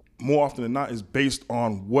 more often than not, is based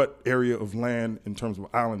on what area of land in terms of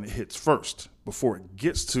island it hits first before it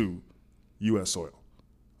gets to U.S. soil,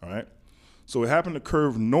 all right? So it happened to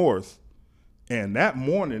curve north, and that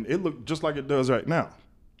morning it looked just like it does right now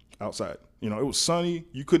outside. You know, it was sunny.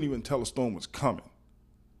 You couldn't even tell a storm was coming.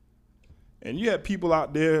 And you had people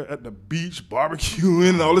out there at the beach barbecuing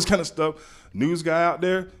and all this kind of stuff. News guy out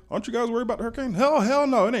there, aren't you guys worried about the hurricane? Hell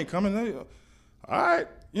no, it ain't coming. All right,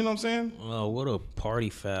 you know what I'm saying? Oh, what a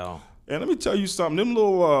party foul. And let me tell you something. Them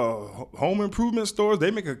little home improvement stores,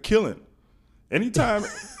 they make a killing. Anytime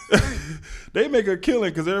they make a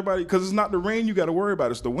killing because it's not the rain you got to worry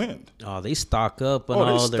about, it's the wind. Oh, they stock up on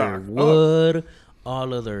all their wood.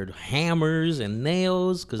 All of their hammers and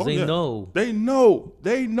nails, because they know. They know.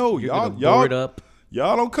 Y'all board up.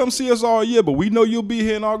 Y'all don't come see us all year, but we know you'll be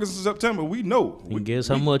here in August and September. We know. And guess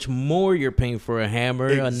how much more you're paying for a hammer,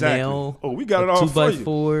 exactly. a nail. Oh, we got it all for you.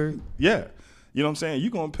 2x4. Yeah. You know what I'm saying?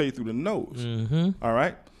 You're going to pay through the nose. Mm-hmm. All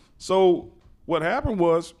right? So what happened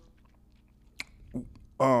was,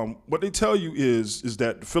 what they tell you is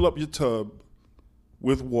that fill up your tub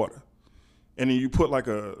with water. And then you put like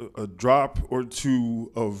a drop or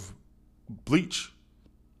two of bleach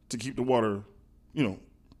to keep the water, you know,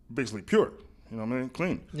 basically pure. You know what I mean?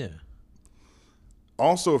 Clean. Yeah.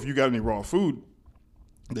 Also, if you got any raw food,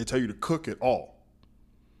 they tell you to cook it all.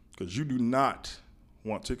 Because you do not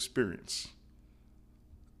want to experience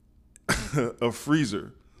a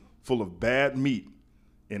freezer full of bad meat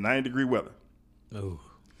in 90-degree weather. Oh,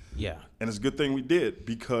 yeah. And it's a good thing we did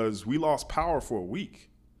because we lost power for a week.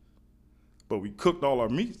 But we cooked all our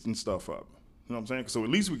meats and stuff up. You know what I'm saying? So at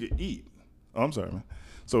least we could eat. Oh, I'm sorry, man.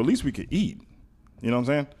 So at least we could eat. You know what I'm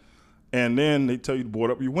saying? And then they tell you to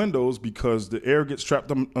board up your windows because the air gets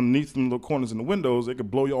trapped underneath them little corners in the windows. They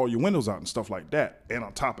could blow all your windows out and stuff like that. And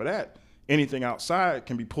on top of that, anything outside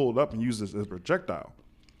can be pulled up and used as a projectile.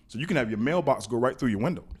 So you can have your mailbox go right through your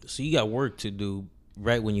window. So you got work to do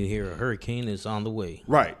right when you hear a hurricane is on the way.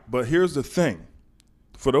 Right. But here's the thing.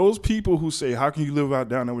 For those people who say, how can you live out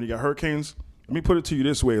down there when you got hurricanes? Let me put it to you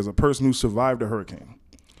this way, as a person who survived a hurricane.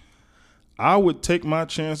 I would take my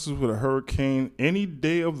chances with a hurricane any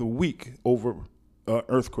day of the week over an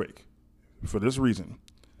earthquake. For this reason.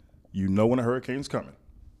 You know when a hurricane's coming.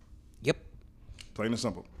 Yep. Plain and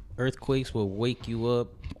simple. Earthquakes will wake you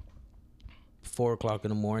up 4 o'clock in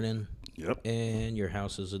the morning. Yep. And your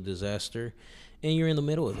house is a disaster. And you're in the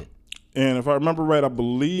middle of it. And if I remember right, I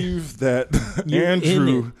believe that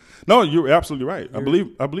Andrew. No, you're absolutely right. I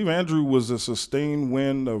believe Andrew was a sustained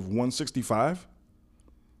wind of 165,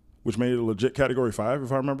 which made it a legit Category 5,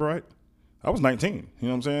 if I remember right. I was 19. You know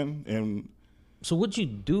what I'm saying? And so what'd you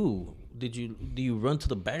do? Do you run to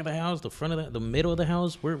the back of the house, the front of the middle of the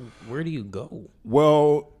house? Where do you go?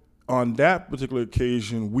 Well, on that particular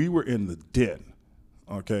occasion, we were in the den.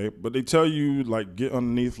 Okay, but they tell you like get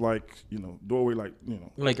underneath doorway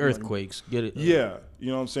like earthquakes. Get it? Yeah, you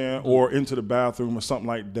know what I'm saying, or into the bathroom or something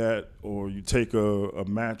like that, or you take a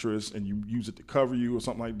mattress and you use it to cover you or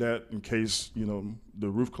something like that in case the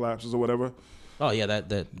roof collapses or whatever. Oh yeah, that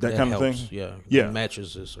kind helps. of thing. Yeah.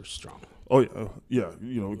 Mattresses are strong. Oh yeah,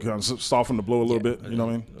 kind of soften the blow a little bit. You know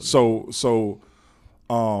what I mean? So,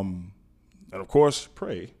 and of course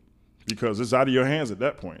pray because it's out of your hands at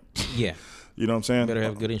that point. Yeah. You know what I'm saying? Better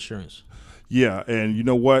have good insurance. Yeah, and you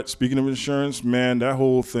know what? Speaking of insurance, man, that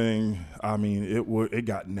whole thing, I mean, it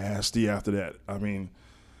got nasty after that. I mean,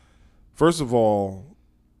 first of all,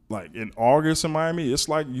 like in August in Miami, it's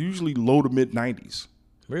like usually low to mid 90s.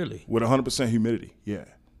 Really? With 100% humidity. Yeah.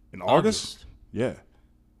 In August? Yeah.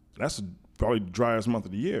 That's probably the driest month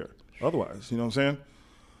of the year. Otherwise, you know what I'm saying?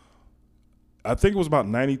 I think it was about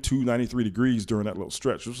 92, 93 degrees during that little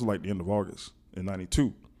stretch. This was like the end of August in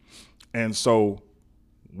 92. And so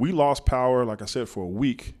we lost power, like I said, for a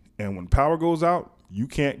week. And when power goes out, you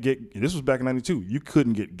can't get, this was back in 92, you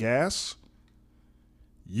couldn't get gas.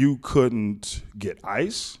 You couldn't get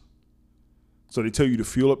ice. So they tell you to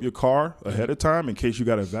fuel up your car ahead of time in case you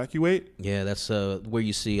got to evacuate. Yeah, that's where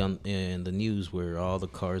you see in the news where all the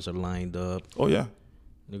cars are lined up. Oh, yeah.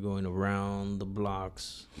 They're going around the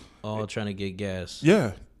blocks, all trying to get gas.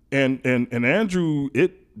 Yeah. And Andrew,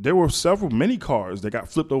 there were many cars that got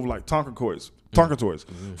flipped over like Tonka toys.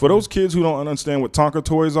 Mm-hmm. For those kids who don't understand what Tonka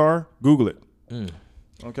toys are, Google it.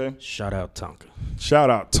 Okay? Shout out Tonka. Shout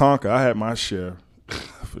out Tonka. I had my share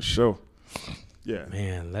for sure. Yeah.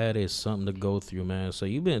 Man, that is something to go through, man. So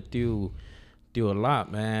you've been through a lot,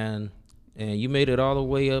 man. And you made it all the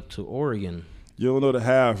way up to Oregon. You don't know the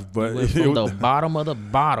half, but you went from the bottom of the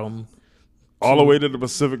bottom all the way to the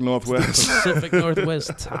Pacific Northwest. Pacific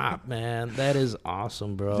Northwest top, man. That is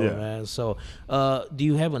awesome, bro, man. So do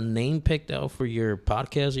you have a name picked out for your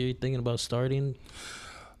podcast? Are you thinking about starting?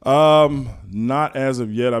 Not as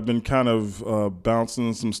of yet. I've been kind of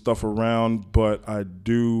bouncing some stuff around, but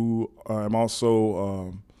I'm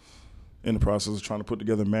also in the process of trying to put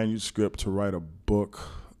together a manuscript to write a book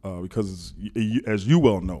because, as you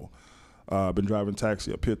well know, I've been driving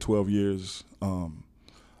taxi up here 12 years.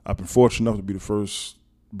 I've been fortunate enough to be the first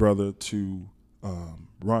brother to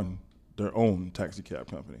run their own taxi cab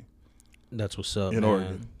company. That's what's up, in man.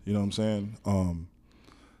 Oregon. You know what I'm saying?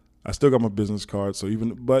 I still got my business card,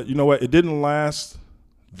 but you know what? It didn't last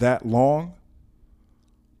that long,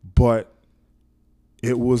 but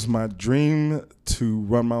it was my dream to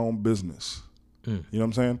run my own business. You know what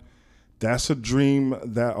I'm saying? That's a dream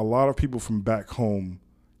that a lot of people from back home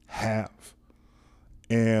have.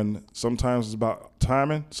 And sometimes it's about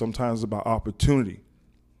timing, sometimes it's about opportunity.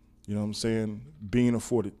 You know what I'm saying? Being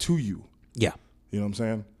afforded to you. Yeah. You know what I'm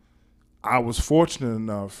saying? I was fortunate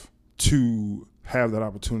enough to have that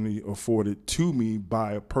opportunity afforded to me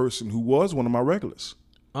by a person who was one of my regulars.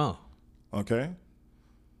 Oh. Okay?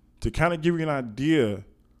 To kind of give you an idea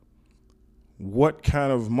what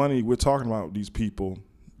kind of money we're talking about with these people,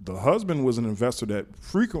 the husband was an investor that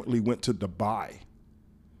frequently went to Dubai.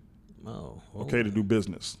 Oh. Okay, to do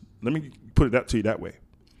business. Let me put it to you that way.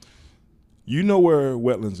 You know where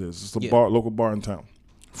Wetlands is. It's a local bar in town.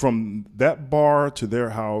 From that bar to their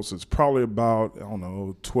house, it's probably about, I don't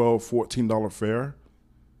know, $12, $14 fare.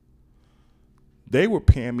 They were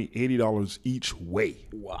paying me $80 each way.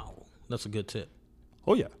 Wow. That's a good tip.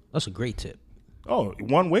 Oh, yeah. That's a great tip. Oh,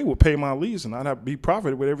 one way would pay my lease, and I'd have to be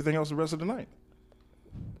profited with everything else the rest of the night.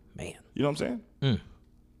 Man. You know what I'm saying?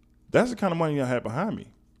 That's the kind of money I had behind me.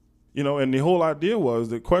 You know, and the whole idea was,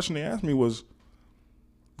 the question they asked me was,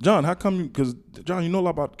 John, how come because John, you know a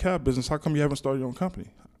lot about the cab business, how come you haven't started your own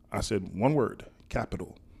company? I said, one word,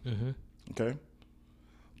 capital. Okay?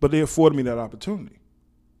 But they afforded me that opportunity.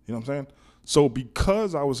 You know what I'm saying? So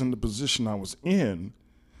because I was in the position I was in,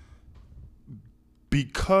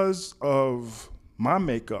 because of my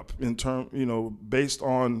makeup based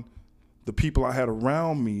on the people I had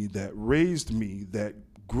around me that raised me, that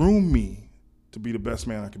groomed me to be the best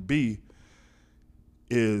man I could be,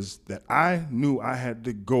 is that I knew I had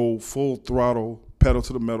to go full throttle, pedal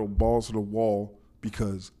to the metal, balls to the wall,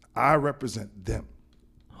 because I represent them.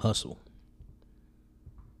 Hustle.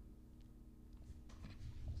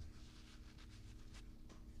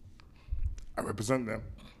 I represent them.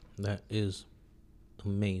 That is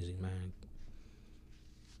amazing, man.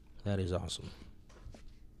 That is awesome.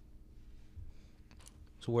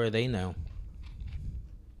 So where are they now?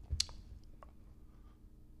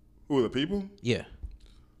 Who are the people? Yeah.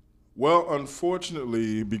 Well,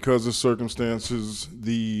 unfortunately, because of circumstances,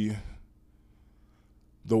 the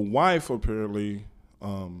wife apparently,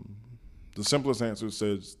 the simpler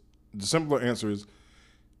answer is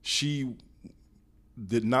she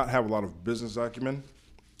did not have a lot of business acumen.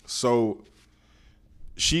 So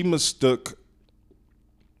she mistook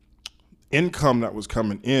income that was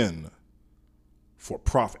coming in for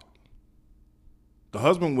profit. The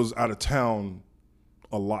husband was out of town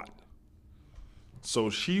a lot.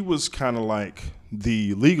 So she was kind of like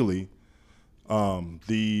the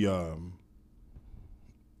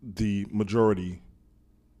majority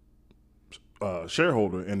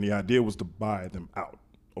shareholder, and the idea was to buy them out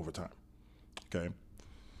over time. Okay,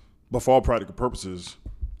 but for all practical purposes,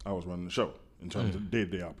 I was running the show in terms of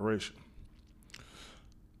day-to-day operation.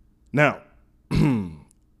 Now,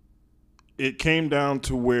 it came down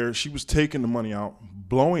to where she was taking the money out,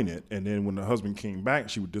 blowing it, and then when the husband came back,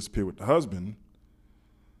 she would disappear with the husband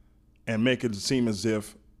and make it seem as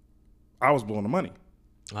if I was blowing the money.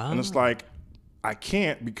 And it's like, I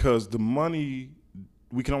can't, because the money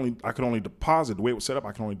I could only deposit. The way it was set up,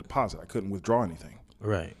 I could only deposit. I couldn't withdraw anything.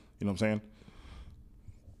 Right. You know what I'm saying?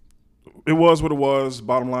 It was what it was.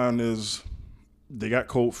 Bottom line is, they got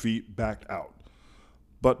cold feet, backed out.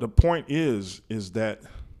 But the point is that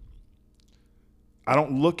I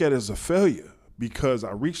don't look at it as a failure, because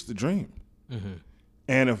I reached the dream. Mm-hmm.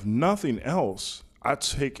 And if nothing else, I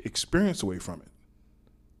take experience away from it.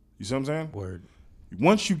 You see what I'm saying? Word.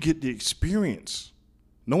 Once you get the experience,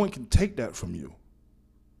 no one can take that from you.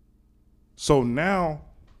 So now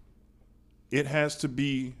it has to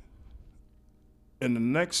be, in the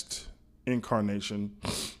next incarnation,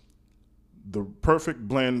 the perfect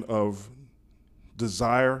blend of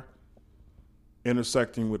desire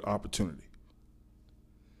intersecting with opportunity.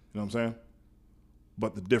 You know what I'm saying?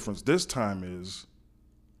 But the difference this time is,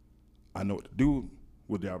 I know what to do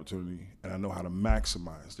with the opportunity, and I know how to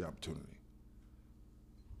maximize the opportunity.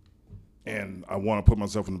 And I want to put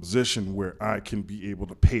myself in a position where I can be able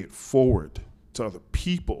to pay it forward to other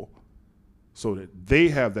people, so that they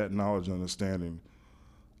have that knowledge and understanding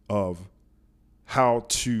of how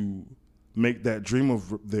to make that dream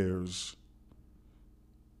of theirs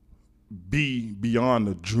be beyond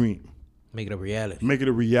a dream. Make it a reality. Make it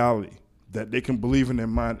a reality, that they can believe in their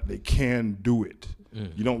mind that they can do it.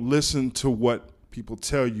 Mm. You don't listen to what people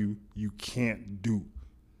tell you can't do.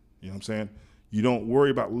 You know what I'm saying? You don't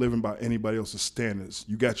worry about living by anybody else's standards.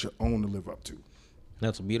 You got your own to live up to.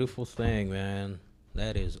 That's a beautiful thing, man.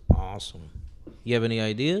 That is awesome. You have any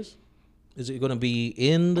ideas? Is it going to be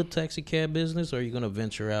in the taxi cab business, or are you going to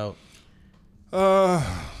venture out?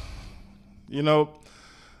 You know,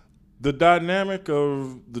 the dynamic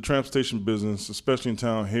of the transportation business, especially in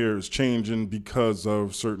town here, is changing because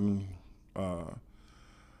of certain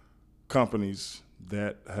companies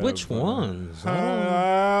that have. Which ones?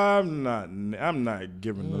 I'm not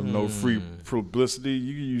giving them no free publicity.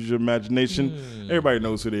 You can use your imagination. Everybody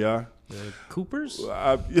knows who they are. The Coopers?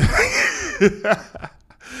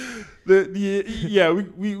 Yeah,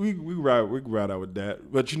 we ride out with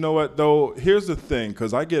that. But you know what though? Here's the thing,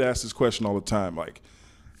 because I get asked this question all the time, like,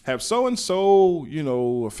 have so and so,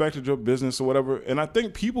 affected your business or whatever? And I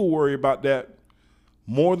think people worry about that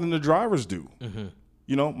more than the drivers do.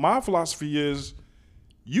 Mm-hmm. My philosophy is,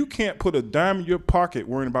 you can't put a dime in your pocket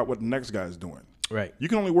worrying about what the next guy is doing. Right. You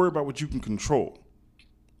can only worry about what you can control.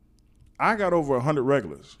 I got over 100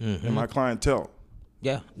 regulars in my clientele.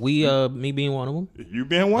 Yeah, me being one of them. You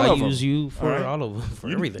being one of them. I use you for all of them, for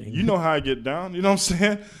everything. You know how I get down, you know what I'm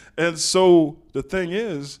saying? And so the thing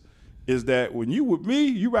is that when you with me,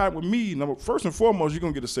 you ride with me, first and foremost, you're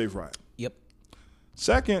going to get a safe ride. Yep.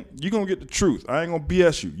 Second, you're going to get the truth. I ain't going to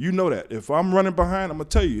BS you. You know that. If I'm running behind, I'm going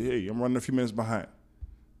to tell you, hey, I'm running a few minutes behind.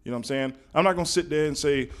 You know what I'm saying? I'm not going to sit there and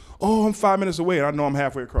say, oh, I'm 5 minutes away, and I know I'm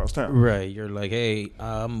halfway across town. Right. You're like, hey,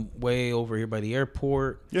 I'm way over here by the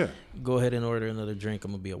airport. Yeah. Go ahead and order another drink.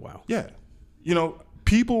 I'm going to be a while. Yeah.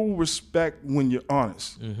 People respect when you're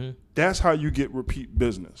honest. Mm-hmm. That's how you get repeat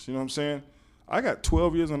business. You know what I'm saying? I got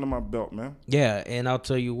 12 years under my belt, man. Yeah, and I'll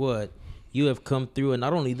tell you what, you have come through, and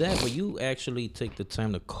not only that, but you actually take the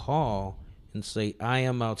time to call and say, I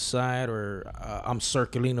am outside, or I'm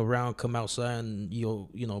circling around, come outside, and you'll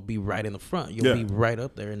be right in the front. You'll be right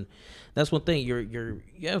up there. And that's one thing, you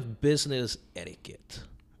have business etiquette,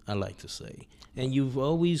 I like to say. And you've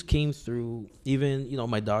always came through, even,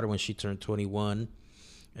 my daughter, when she turned 21,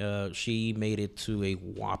 she made it to a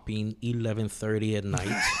whopping 11:30 at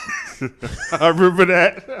night. I remember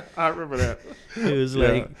that. It was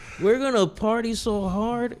like, we're going to party so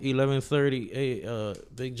hard. 11:30. Hey,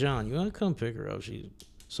 Big John, you want to come pick her up?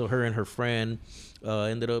 So her and her friend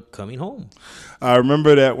ended up coming home. I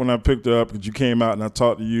remember that when I picked her up, because you came out and I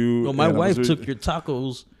talked to you. Well, my wife took your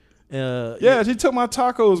tacos. She took my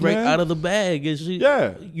tacos, right man, out of the bag. And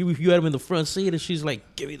you had them in the front seat, and she's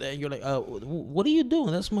like, "Give me that." And you're like, "What are you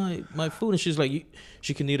doing? That's my food." And she's like,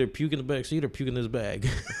 "She can either puke in the back seat or puke in this bag."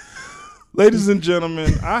 Ladies and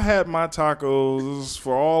gentlemen, I had my tacos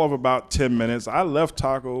for all of about 10 minutes. I left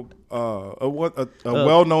a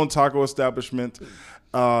well-known taco establishment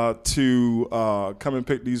to come and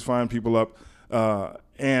pick these fine people up.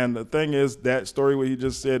 And the thing is, that story what he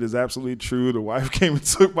just said is absolutely true. The wife came and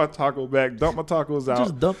took my taco back, dumped my tacos out.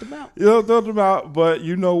 Just dumped them out. Dumped them out. But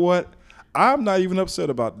you know what? I'm not even upset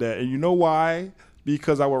about that. And you know why?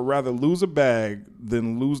 Because I would rather lose a bag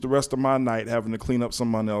than lose the rest of my night having to clean up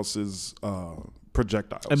someone else's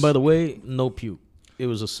projectiles. And by the way, no puke. It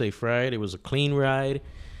was a safe ride. It was a clean ride.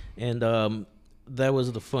 And that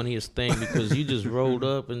was the funniest thing because you just rolled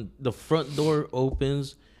up and the front door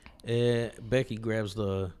opens and Becky grabs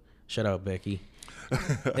the shout out Becky.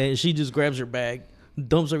 And she just grabs her bag,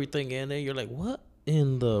 dumps everything in there. You're like, what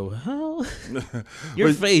in the hell?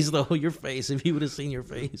 Your face, though. Your face. If you would have seen your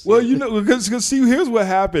face. Well, you know, because see, here's what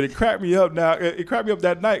happened. It cracked me up. Now, it cracked me up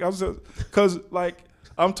that night. I was because like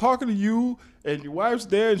I'm talking to you, and your wife's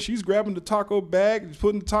there, and she's grabbing the taco bag, and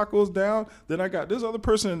putting the tacos down. Then I got this other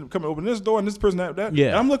person coming open this door, and this person that. Yeah.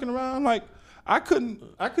 And I'm looking around, I'm like, I couldn't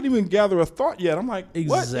even gather a thought yet. I'm like,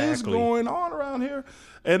 what is going on around here?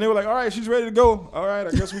 And they were like, all right, she's ready to go. All right,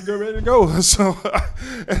 I guess we get ready to go.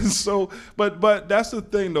 But that's the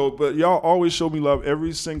thing though. But y'all always show me love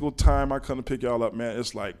every single time I come to pick y'all up, man.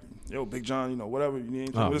 It's like, yo, Big John, you know, whatever you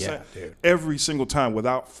need. Dude. Every single time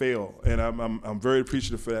without fail. And I'm very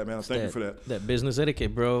appreciative for that, man. Thank you for that. That business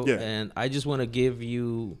etiquette, bro. Yeah. And I just want to give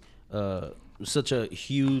you such a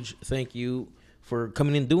huge thank you for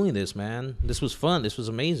coming and doing this, man. This was fun. This was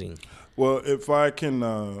amazing. Well, if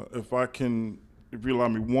you allow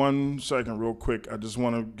me 1 second real quick, I just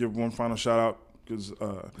want to give one final shout out because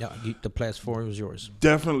the platform is yours.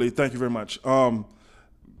 Definitely. Thank you very much.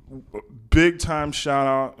 Big time shout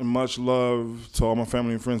out and much love to all my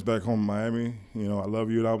family and friends back home in Miami. You know, I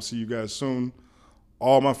love you and I'll see you guys soon.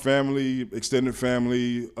 All my family, extended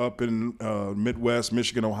family up in Midwest,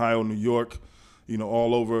 Michigan, Ohio, New York, you know,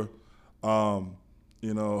 all over.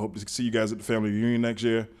 You know, hope to see you guys at the family reunion next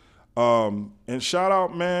year. And shout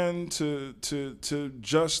out, man, to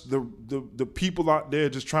just the people out there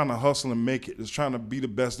just trying to hustle and make it, just trying to be the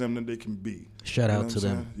best them that they can be. Shout out to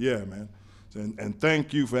them. Yeah, man. And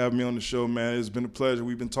thank you for having me on the show, man. It's been a pleasure.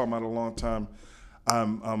 We've been talking about it a long time.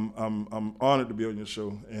 I'm honored to be on your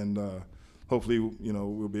show, and hopefully, you know,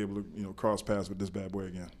 we'll be able to, you know, cross paths with this bad boy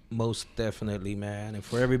again. Most definitely, man. And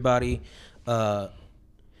for everybody,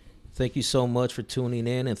 thank you so much for tuning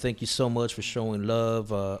in, and thank you so much for showing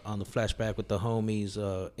love on the Flashback with the Homies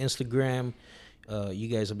Instagram. You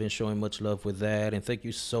guys have been showing much love with that, and thank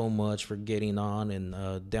you so much for getting on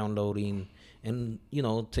and downloading and, you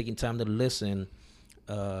know, taking time to listen.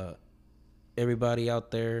 Everybody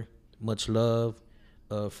out there, much love.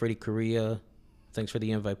 Freddie Correa, thanks for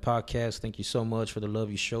the invite podcast. Thank you so much for the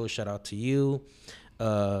love you show. Shout out to you.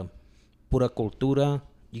 Pura Cultura.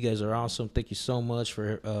 You guys are awesome. Thank you so much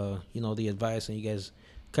for, you know, the advice. And you guys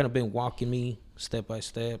kind of been walking me step by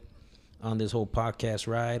step on this whole podcast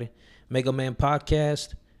ride. Mega Man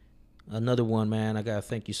Podcast, another one, man. I got to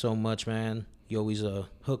thank you so much, man. You always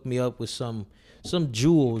hook me up with some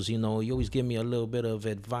jewels, you know. You always give me a little bit of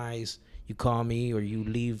advice. You call me or you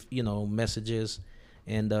leave, you know, messages.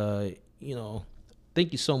 And, you know,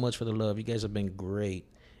 thank you so much for the love. You guys have been great.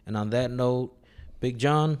 And on that note, Big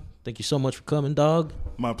John, thank you so much for coming, dog.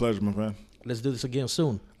 My pleasure, my friend. Let's do this again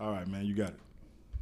soon. All right, man. You got it.